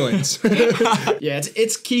My Feelings. Yeah,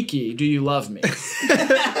 it's Kiki, Do You Love Me?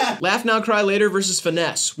 Laugh Now, Cry Later versus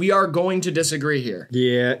Finesse. We are going to disagree here.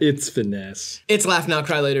 Yeah, it's Finesse. It's Laugh Now,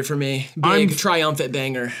 Cry Later for me. Big, triumphant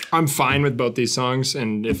banger. I'm fine with both these songs,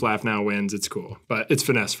 and if Laugh Now wins, it's cool. But it's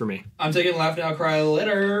Finesse for me. I'm taking Laugh Now, Cry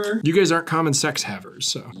Later. You guys aren't common sex havers,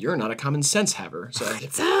 so. You're not a common sense haver, so.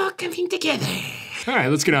 It's all coming together. All right,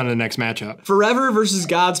 let's get on to the next matchup. Forever versus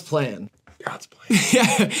God's Plan. God's Plan. Yeah,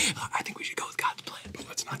 I think we should go with God's Plan. But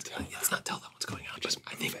let's not tell them what's going on. Just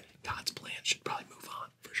I think God's Plan should probably move on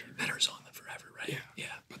for sure. Better song than Forever, right? Yeah,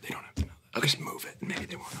 but they don't have to know that. Okay, just move it, and maybe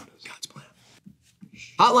they won't notice. God's Plan.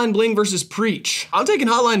 Hotline Bling versus Preach. I'm taking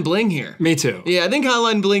Hotline Bling here. Me too. Yeah, I think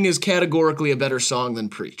Hotline Bling is categorically a better song than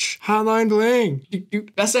Preach. Hotline Bling.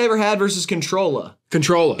 Best I Ever Had versus Controlla.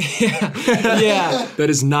 Controlla. Yeah. That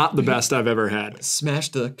is not the best I've ever had. Smash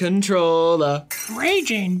the Controlla.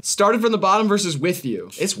 Raging. Started from the Bottom versus With You.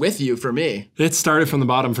 It's With You for me. It started from the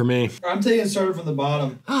bottom for me. I'm taking Started from the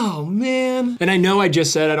Bottom. Oh, man. And I know I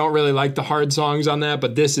just said I don't really like the hard songs on that,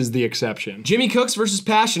 but this is the exception. Jimmy Cooks versus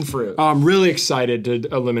Passion Fruit. I'm really excited to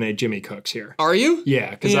eliminate Jimmy Cooks here. Are you?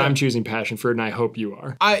 Yeah, because Yeah. I'm choosing Passion Fruit, and I hope you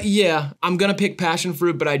are. Yeah, I'm gonna pick Passion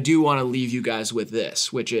Fruit, but I do want to leave you guys with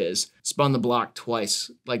this, which is Spun the Block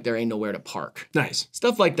Twice, like there ain't nowhere to park. Nice.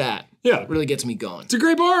 Stuff like that. Yeah. Really gets me going. It's a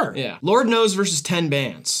great bar. Yeah. Lord Knows versus 10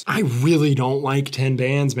 Bands. I really don't like 10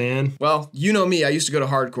 bands, man. Well, you know me, I used to go to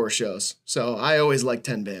hardcore shows, so I always like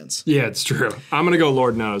 10 Bands. Yeah, it's true. I'm gonna go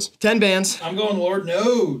Lord Knows. 10 Bands. I'm going Lord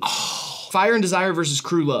Knows. Fire and Desire versus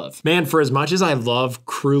Crew Love. Man, for as much as I love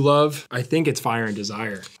Crew Love, I think it's Fire and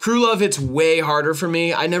Desire. Crew Love, it's way harder for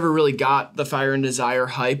me. I never really got the Fire and Desire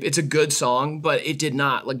hype. It's a good song, but it did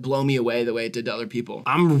not like blow me away the way it did to other people.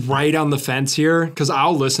 I'm right on the fence here, because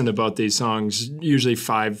I'll listen to both these songs usually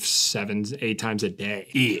 5, 7, 8 times a day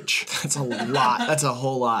each. That's a lot. That's a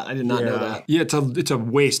whole lot. I did not know that. Yeah, it's a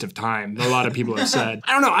waste of time, a lot of people have said.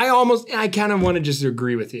 I don't know, I kind of want to just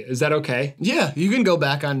agree with you. Is that okay? Yeah, you can go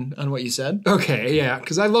back on what you said. Okay, yeah,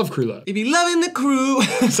 because I love Crew Love. You be loving the crew.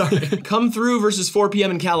 Sorry. Come Through versus 4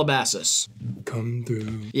 p.m. in Calabasas. Come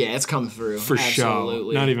Through. Yeah, it's Come Through. For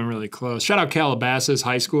Absolutely. sure. Not even really close. Shout out Calabasas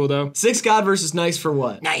High School, though. Six God versus Nice for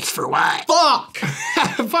What? Nice for what? Fuck!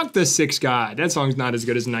 Fuck the Six God. That song's not as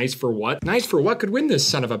good as Nice for What. Nice for What could win this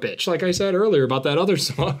son of a bitch, like I said earlier about that other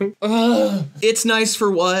song. It's Nice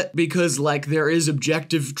for What because, like, there is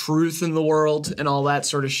objective truth in the world and all that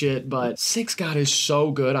sort of shit, but Six God is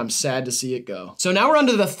so good, I'm sad to see it go. So now we're on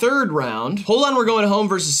to the third round. Hold On, We're Going Home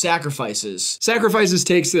versus Sacrifices. Sacrifices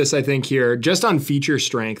takes this, I think, here, just on feature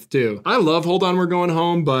strength, too. I love Hold On, We're Going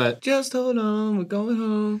Home, but Just hold on, we're going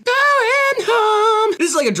home. Going home. This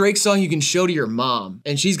is like a Drake song you can show to your mom,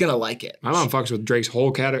 and she's gonna like it. my mom fucks with Drake's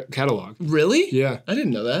whole catalog. Really? Yeah. I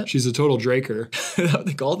didn't know that. She's a total Draker. Is that what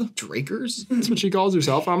they call them? Drakers? That's what she calls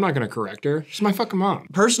herself. I'm not gonna correct her. She's my fucking mom.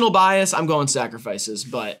 Personal bias, I'm going Sacrifices,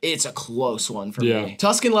 but it's a close one for Yeah. me.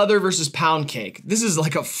 Tuscan Leather versus Pound Cake. This is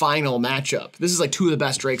like a final matchup. This is like 2 of the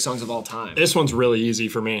best Drake songs of all time. This one's really easy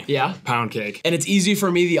for me. Yeah? Pound Cake. And it's easy for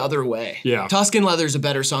me the other way. Yeah. Tuscan Leather is a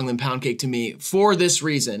better song than Pound Cake to me for this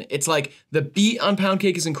reason. It's like the beat on Pound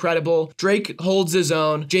Cake is incredible. Drake holds his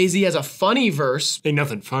own. Jay-Z has a funny verse. Ain't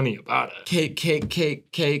nothing funny about it. Cake, cake,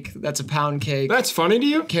 cake, cake. That's a pound cake. That's funny to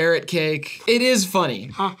you? Carrot cake. It is funny.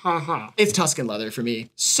 Ha ha ha. It's Tuscan Leather for me.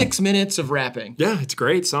 6 minutes of rapping. Yeah, it's a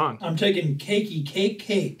great song. I'm taking Cakey Cake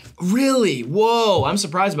Cake. Really? Whoa, I'm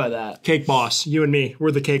surprised by that. Cake Boss, you and me,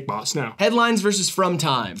 we're the Cake Boss now. Headlines versus From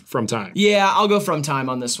Time. From Time. Yeah, I'll go From Time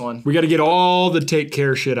on this one. We gotta get all the take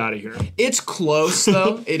care shit out of here. It's close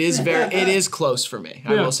though. It is close for me.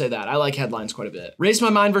 I Yeah. will say that. I like Headlines quite a bit. Race My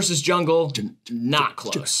Mind versus Jungle. Not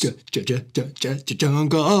close.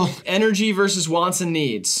 Jungle. Energy versus Wants and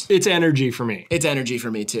Needs. It's Energy for me. It's Energy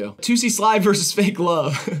for me too. 2C Slide versus Fake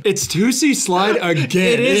Love. It's 2C Slide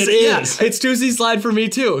again. It is. Yeah, it's 2C Slide for me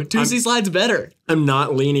too. 2C Slide's better. I'm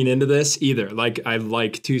not leaning into this either. Like, I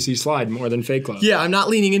like 2C Slide more than Fake Love. Yeah, I'm not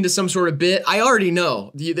leaning into some sort of bit. I already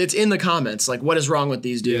know. It's in the comments. Like, what is wrong with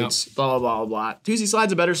these dudes? Yeah. Blah, blah, blah, blah. 2C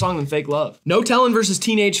Slide's a better song than Fake Love. No Tellin' versus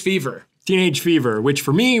Teenage Fever. Teenage Fever, which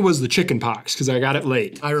for me was the chicken pox because I got it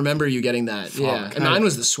late. I remember you getting that. Yeah. And mine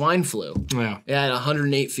was the swine flu. Yeah. Yeah, I had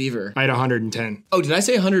 108 fever. I had 110. Oh, did I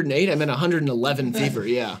say 108? I meant 111 fever,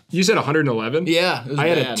 yeah. You said 111? Yeah, it was I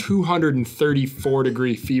had bad. a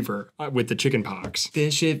 234-degree fever with the chicken pox.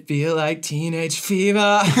 This shit feel like teenage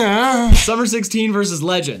fever. Summer 16 versus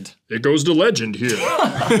Legend. It goes to Legend here.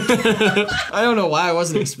 I don't know why I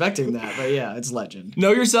wasn't expecting that, but yeah, it's Legend.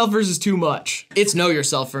 Know Yourself versus Too Much. It's Know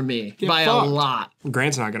Yourself for me by a lot.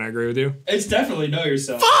 Grant's not gonna agree with you. It's definitely Know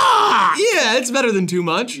Yourself. Yeah, it's better than Too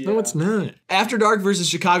Much. No, it's not. After Dark versus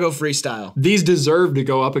Chicago Freestyle. These deserve to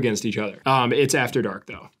go up against each other. It's After Dark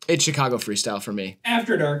though. It's Chicago Freestyle for me.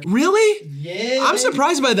 After Dark. Really? Yeah. I'm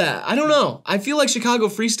surprised by that. I don't know. I feel like Chicago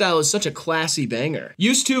Freestyle is such a classy banger.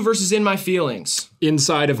 Used To versus In My Feelings.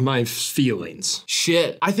 Inside of My Feelings.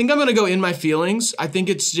 Shit. I think I'm gonna go In My Feelings. I think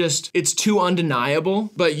it's too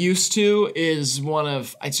undeniable, but Used To is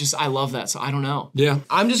I love that, so I don't know. Yeah.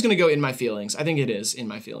 I'm just gonna go In My Feelings. I think it is In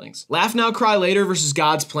My Feelings. Laugh Now, Cry Later versus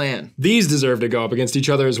God's Plan. These deserve to go up against each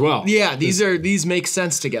other as well. Yeah, these make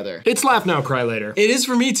sense together. It's Laugh Now, Cry Later. It is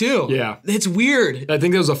for me too. Yeah. It's weird. I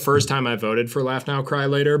think that was the first time I voted for Laugh Now, Cry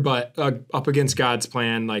Later, but up against God's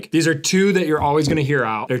Plan, like, these are two that you're always gonna hear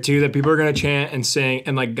out. They're two that people are gonna chant and sing,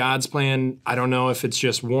 and like God's Plan, I don't know if it's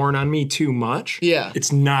just worn on me too much. Yeah.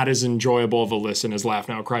 It's not as enjoyable of a listen as Laugh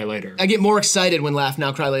Now, Cry Later. I get more excited when Laugh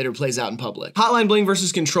Now, Cry Later plays out in public. Hotline Bling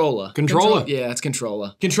versus Controlla. Controlla. Yeah, it's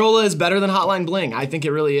Controlla. Controlla is better than Hotline Bling. I think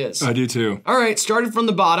it really is. I do too. All right, started from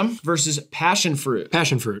the bottom versus Passion Fruit.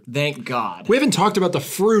 Passion fruit. Thank God. We haven't talked about the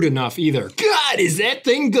fruit enough either. God, is that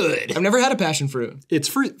thing good? I've never had a passion fruit. It's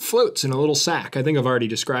fruit floats in a little sack. I think I've already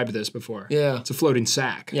described this before. Yeah. It's a floating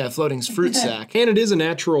sack. Yeah, floating fruit sack. And it is a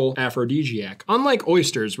natural aphrodisiac, unlike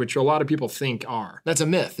oysters, which a lot of people think are. That's a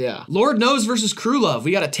myth, yeah. Lord Knows versus Crew Love.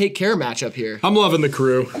 We got a Take Care matchup here. I'm loving the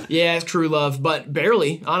crew. Yeah, it's Crew Love, but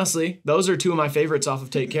barely, honestly. Those are two of my favorites off of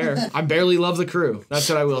Take Care. I barely love the crew. That's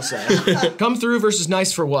what I will say. Come Through versus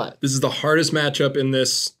Nice for What. This is the hardest matchup in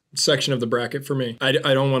this section of the bracket for me. I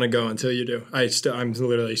don't want to go until you do. I'm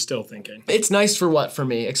literally still thinking. It's Nice for What for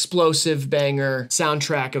me. Explosive banger,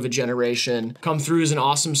 soundtrack of a generation. Come Through is an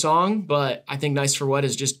awesome song, but I think Nice for What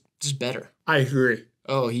is just better. I agree.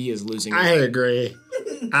 Oh, he is losing I it. agree.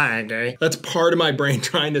 I agree. That's part of my brain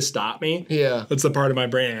trying to stop me. Yeah. That's the part of my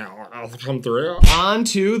brain. I'll come through. On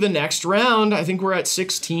to the next round. I think we're at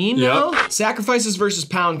 16 now. Yep. Sacrifices versus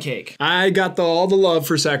Pound Cake. I got all the love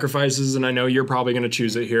for Sacrifices, and I know you're probably going to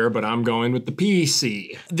choose it here, but I'm going with the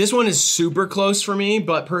PC. This one is super close for me,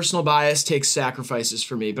 but personal bias takes Sacrifices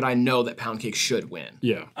for me, but I know that Pound Cake should win.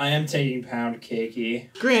 Yeah. I am taking Pound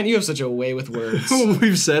Cakey. Grant, you have such a way with words.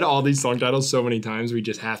 We've said all these song titles so many times, we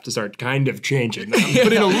just have to start kind of changing them.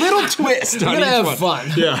 Putting a little twist on We're gonna each have one.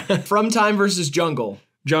 fun. Yeah. From Time versus Jungle.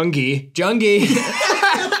 Jungie. Jungie.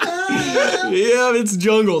 Yeah, it's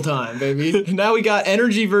jungle time, baby. Now we got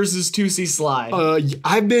Energy versus 2C Slide.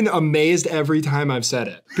 I've been amazed every time I've said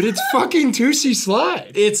it, but it's fucking 2C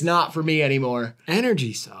Slide. It's not for me anymore.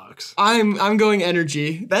 Energy sucks. I'm going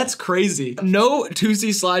Energy. That's crazy. No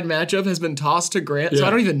 2C Slide matchup has been tossed to Grant, so Yeah. I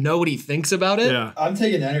don't even know what he thinks about it. Yeah. I'm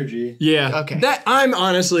taking Energy. Yeah. Okay. That I'm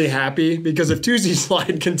honestly happy because if 2C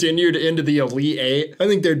Slide continued into the Elite Eight, I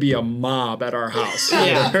think there'd be a mob at our house.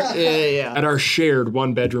 Yeah. At our shared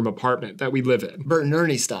one-bedroom apartment that we live in. Bert and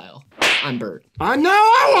Ernie style. I'm Bert. I know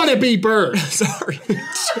I want to be Bert. Sorry.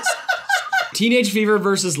 Teenage Fever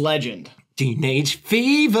versus Legend. Teenage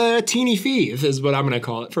Fever. Teeny Feeve is what I'm going to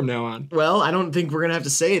call it from now on. Well, I don't think we're gonna have to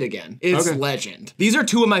say it again. It's Okay. Legend. These are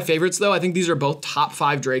two of my favorites, though. I think these are both top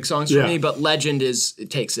 5 Drake songs for Yeah. me, but Legend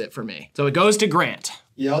takes it for me. So it goes to Grant.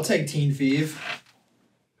 Yeah, I'll take Teen Feeve.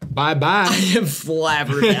 Bye-bye. I am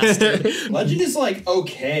flabbergasted. Legend is like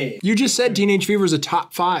okay. You just said Teenage Fever is a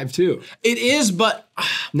top 5 too. It is, but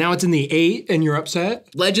Now it's in the 8 and you're upset?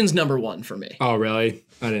 Legend's number 1 for me. Oh, really?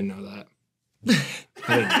 I didn't know that.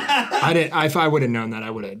 I didn't. If I would have known that, I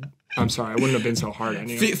would have. I'm sorry. I wouldn't have been so hard on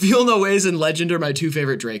you. Feel No Ways and Legend are my 2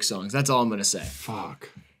 favorite Drake songs. That's all I'm gonna say. Fuck.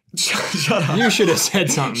 Shut up. You should have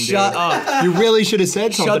said something, dude. Shut up. You really should have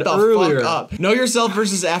said something Shut the earlier. fuck up. Know Yourself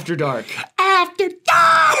versus After Dark. After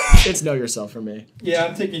dark! It's Know Yourself for me. Yeah,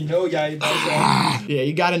 I'm taking no guy. Yeah,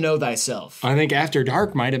 you gotta know thyself. I think After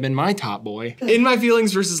Dark might have been my top boy. In My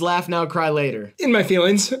Feelings versus Laugh Now, Cry Later. In My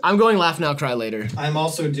Feelings. I'm going Laugh Now, Cry Later. I'm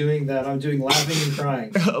also doing that. I'm doing laughing and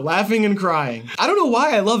crying. Laughing and crying. I don't know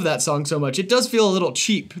why I love that song so much. It does feel a little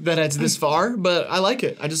cheap that it's this far, but I like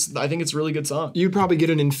it. I think it's a really good song. You'd probably get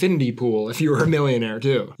an infinity pool if you were a millionaire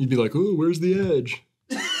too. You'd be like, "Ooh, where's the edge?"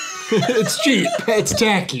 It's cheap. It's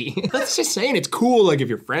tacky. That's just saying it's cool. Like if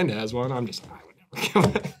your friend has one, I would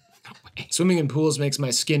never. Swimming in pools makes my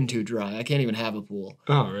skin too dry. I can't even have a pool.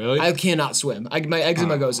 Oh, really? I cannot swim. My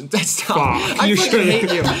eczema goes in. Stop. Fuck. I You fucking should've-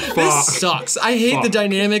 hate you. Fuck. This sucks. I hate the Fuck.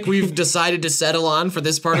 dynamic we've decided to settle on for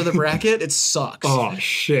this part of the bracket. It sucks. Oh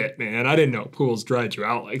shit, man! I didn't know pools dried you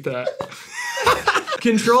out like that.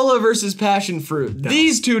 Controlla versus Passion Fruit.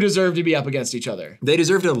 These two deserve to be up against each other. They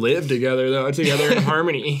deserve to live together though, together in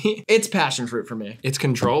harmony. It's Passion Fruit for me. It's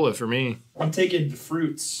Controlla for me. I'm taking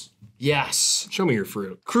fruits. Yes. Show me your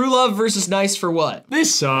fruit. Crew Love versus Nice for What?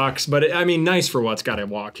 This sucks, but I mean, Nice for What's got to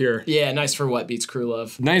walk here. Yeah, Nice for What beats Crew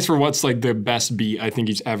Love. Nice for What's like the best beat I think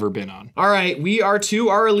he's ever been on. All right, we are to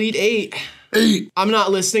our Elite Eight. I'm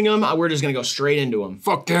not listing them. We're just gonna go straight into them.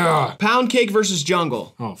 Fuck yeah. Pound Cake versus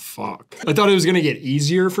Jungle. Oh fuck. I thought it was gonna get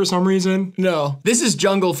easier for some reason. No, this is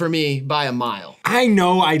Jungle for me by a mile. I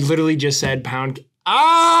know I literally just said fuck,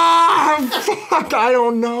 I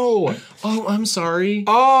don't know. Oh, I'm sorry.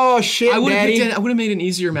 Oh shit, I would Daddy. have made an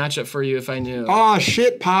easier matchup for you if I knew. Oh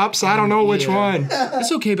shit, Pops, I don't know which Yeah. one.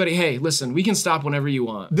 It's okay, buddy. Hey, listen, we can stop whenever you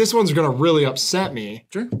want. This one's gonna really upset me.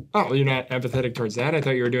 Sure. Oh, you're not empathetic towards that? I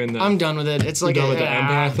thought you were doing the... I'm done with it. It's like done with the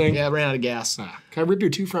empath thing? Yeah, I ran out of gas. Can I rip your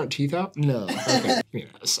two front teeth out? No. Okay. Yeah,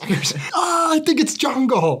 suckers. I think it's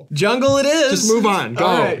Jungle. Jungle it is. Just move on. Go.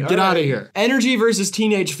 All right, Get all out right. of here. Energy versus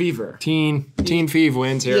Teenage Fever. Teen Fev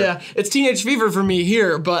wins here. Yeah, it's Teenage Fever for me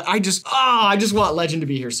here, but I just want Legend to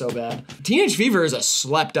be here so bad. Teenage Fever is a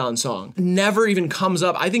slept-on song. Never even comes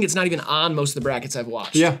up. I think it's not even on most of the brackets I've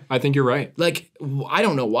watched. Yeah, I think you're right. Like, I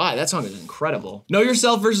don't know why. That song is incredible. Know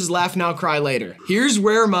Yourself versus Laugh Now, Cry Later. Here's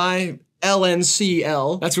where my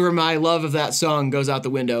LNCL, that's where my love of that song goes out the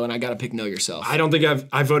window, and I gotta pick Know Yourself. I don't think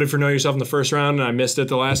I voted for Know Yourself in the first round and I missed it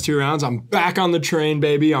the last two rounds. I'm back on the train,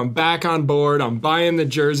 baby. I'm back on board. I'm buying the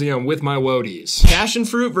jersey. I'm with my woadies. Passion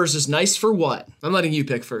Fruit versus Nice for What? I'm letting you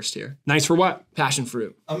pick first here. Nice for what? Passion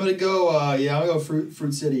Fruit. I'm gonna go. I'm gonna go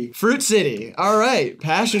Fruit City. Fruit City. All right.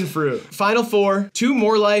 Passion Fruit. Final four. 2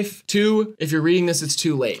 More Life. 2. If you're reading this, it's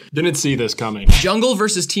too late. Didn't see this coming. Jungle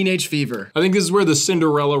versus Teenage Fever. I think this is where the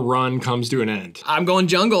Cinderella run comes to an end. I'm going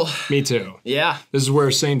Jungle. Me too. Yeah. This is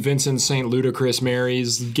where St. Vincent, St. Ludacris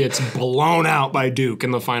Mary's gets blown out by Duke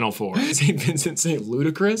in the Final Four. St. Vincent, St.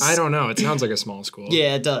 Ludacris? I don't know. It sounds like a small school.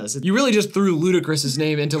 Yeah, it does. You really just threw Ludacris's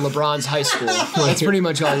name into LeBron's high school. That's pretty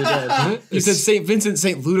much all you did. You said St. Vincent,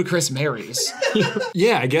 St. Ludacris Mary's.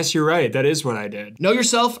 Yeah, I guess you're right. That is what I did. Know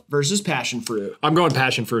Yourself versus Passion Fruit. I'm going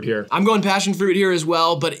Passion Fruit here. I'm going Passion Fruit here as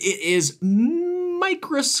well, but it is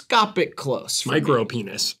microscopic close. for me. Micro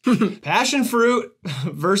penis. Passion Fruit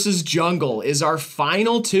versus Jungle is our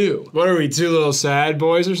final 2. What are we, 2 little sad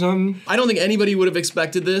boys or something? I don't think anybody would have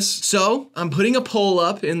expected this. So I'm putting a poll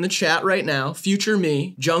up in the chat right now. Future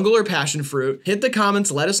me, Jungle or Passion Fruit. Hit the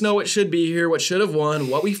comments. Let us know what should be here, what should have won,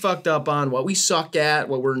 what we fucked up on, what we suck at,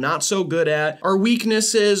 what we're not so good at, our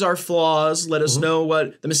weaknesses, our flaws. Let us know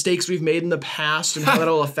what the mistakes we've made in the past and how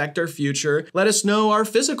that'll affect our future. Let us know our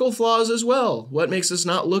physical flaws as well. What makes us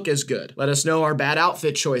not look as good. Let us know our bad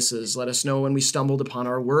outfit choices. Let us know when we stumbled upon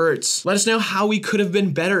our words. Let us know how we could have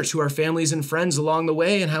been better to our families and friends along the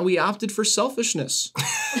way and how we opted for selfishness.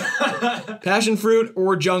 Passion Fruit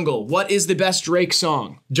or Jungle? What is the best Drake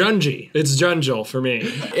song? Junji. It's Jungle for me.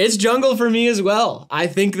 It's Jungle for me as well. I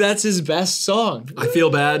think that's his best song. I feel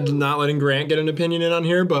bad not letting Grant get an opinion in on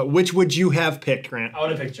here, but which would you have picked, Grant? I would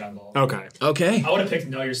have picked Jungle. Okay. Okay. I would have picked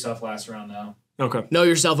Know Yourself last round though. Okay. Know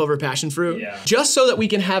Yourself over Passion Fruit? Yeah. Just so that we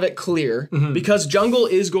can have it clear, because Jungle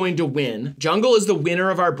is going to win. Jungle is the winner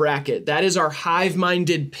of our bracket. That is our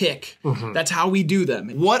hive-minded pick. That's how we do them.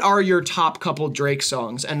 What are your top couple Drake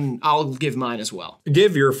songs? And I'll give mine as well.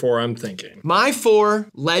 Give your 4, I'm thinking. My 4,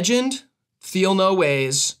 Legend, Feel No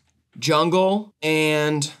Ways, Jungle,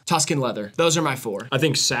 and Tuscan Leather. Those are my 4. I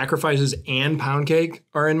think Sacrifices and Pound Cake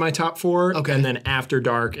are in my top 4. Okay. And then After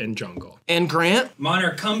Dark and Jungle. And Grant? Mine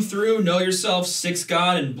are Come Through, Know Yourself, Six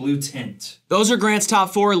God, and Blue Tint. Those are Grant's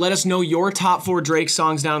top 4. Let us know your top 4 Drake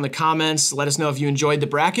songs down in the comments. Let us know if you enjoyed the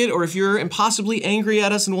bracket or if you're impossibly angry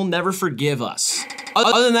at us and will never forgive us.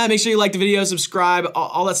 Other than that, make sure you like the video, subscribe,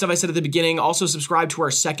 all that stuff I said at the beginning. Also subscribe to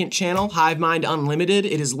our second channel, HIVEMIND Unlimited.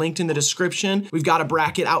 It is linked in the description. We've got a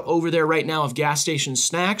bracket out over there right now of gas station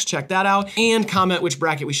snacks. Check that out. And comment which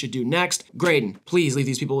bracket we should do next. Graydon, please leave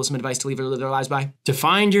these people with some advice to live their lives by. To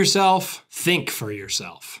find yourself, think for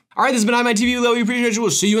yourself. All right, this has been HIVEMIND TV. We love you, appreciate you.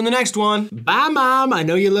 We'll see you in the next one. Bye, Mom. I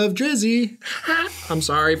know you love Drizzy. I'm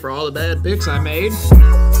sorry for all the bad pics I made.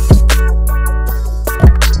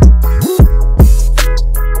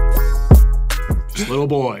 Just little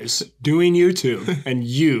boys doing YouTube, and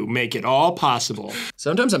you make it all possible.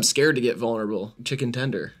 Sometimes I'm scared to get vulnerable. Chicken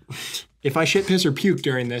tender. If I shit, piss, or puke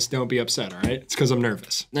during this, don't be upset, all right? It's because I'm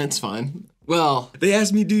nervous. That's fine. Well, they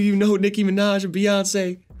asked me, do you know Nicki Minaj and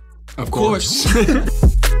Beyonce? Of course.